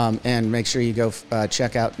 And make sure you go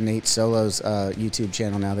check out Nate Solo's YouTube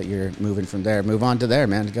channel now that you're moving from there. Move on to there,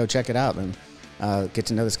 man. Go check it out and get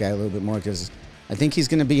to know this guy a little bit more, because I think he's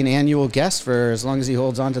going to be an annual guest for as long as he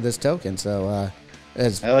holds on to this token. So,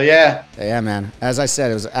 hell yeah. Yeah, man. As I said,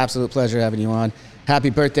 it was an absolute pleasure having you on.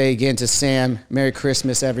 Happy birthday again to Sam. Merry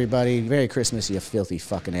Christmas, everybody. Merry Christmas, you filthy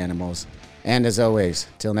fucking animals. And as always,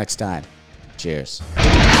 till next time, cheers.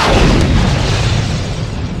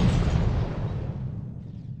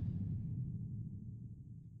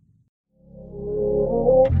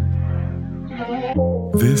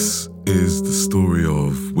 This is the story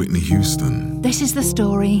of Whitney Houston. This is the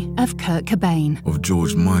story of Kurt Cobain. Of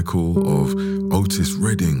George Michael, of Otis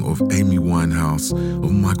Redding, of Amy Winehouse,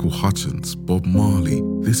 of Michael Hutchence, Bob Marley.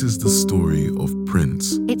 This is the story of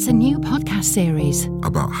Prince. It's a new podcast series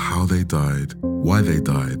about how they died, why they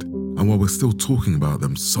died, and why we're still talking about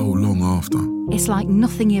them so long after. It's like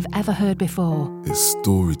nothing you've ever heard before. It's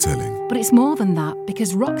storytelling. But it's more than that,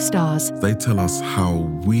 because rock stars, they tell us how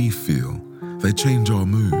we feel. They change our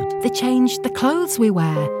mood. They change the clothes we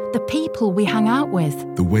wear, the people we hang out with,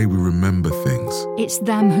 the way we remember things. It's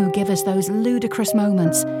them who give us those ludicrous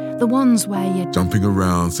moments, the ones where you're jumping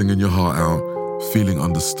around, singing your heart out, feeling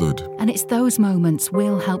understood. And it's those moments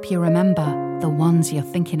we'll help you remember, the ones you're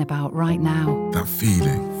thinking about right now. That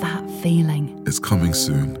feeling. That feeling. It's coming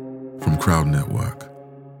soon from Crowd Network.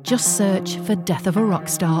 Just search for Death of a Rock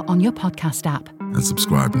Star on your podcast app. And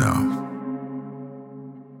subscribe now.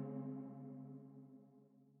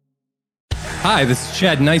 Hi, this is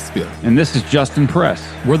Chad Nicefield. And this is Justin Press.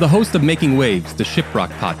 We're the host of Making Waves, the Shiprock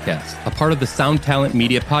podcast, a part of the Sound Talent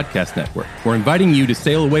Media Podcast Network. We're inviting you to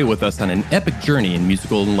sail away with us on an epic journey in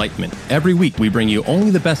musical enlightenment. Every week, we bring you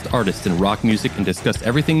only the best artists in rock music and discuss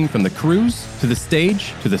everything from the cruise, to the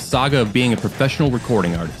stage, to the saga of being a professional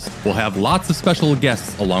recording artist. We'll have lots of special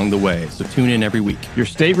guests along the way, so tune in every week. Your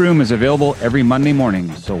stateroom is available every Monday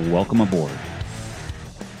morning, so welcome aboard.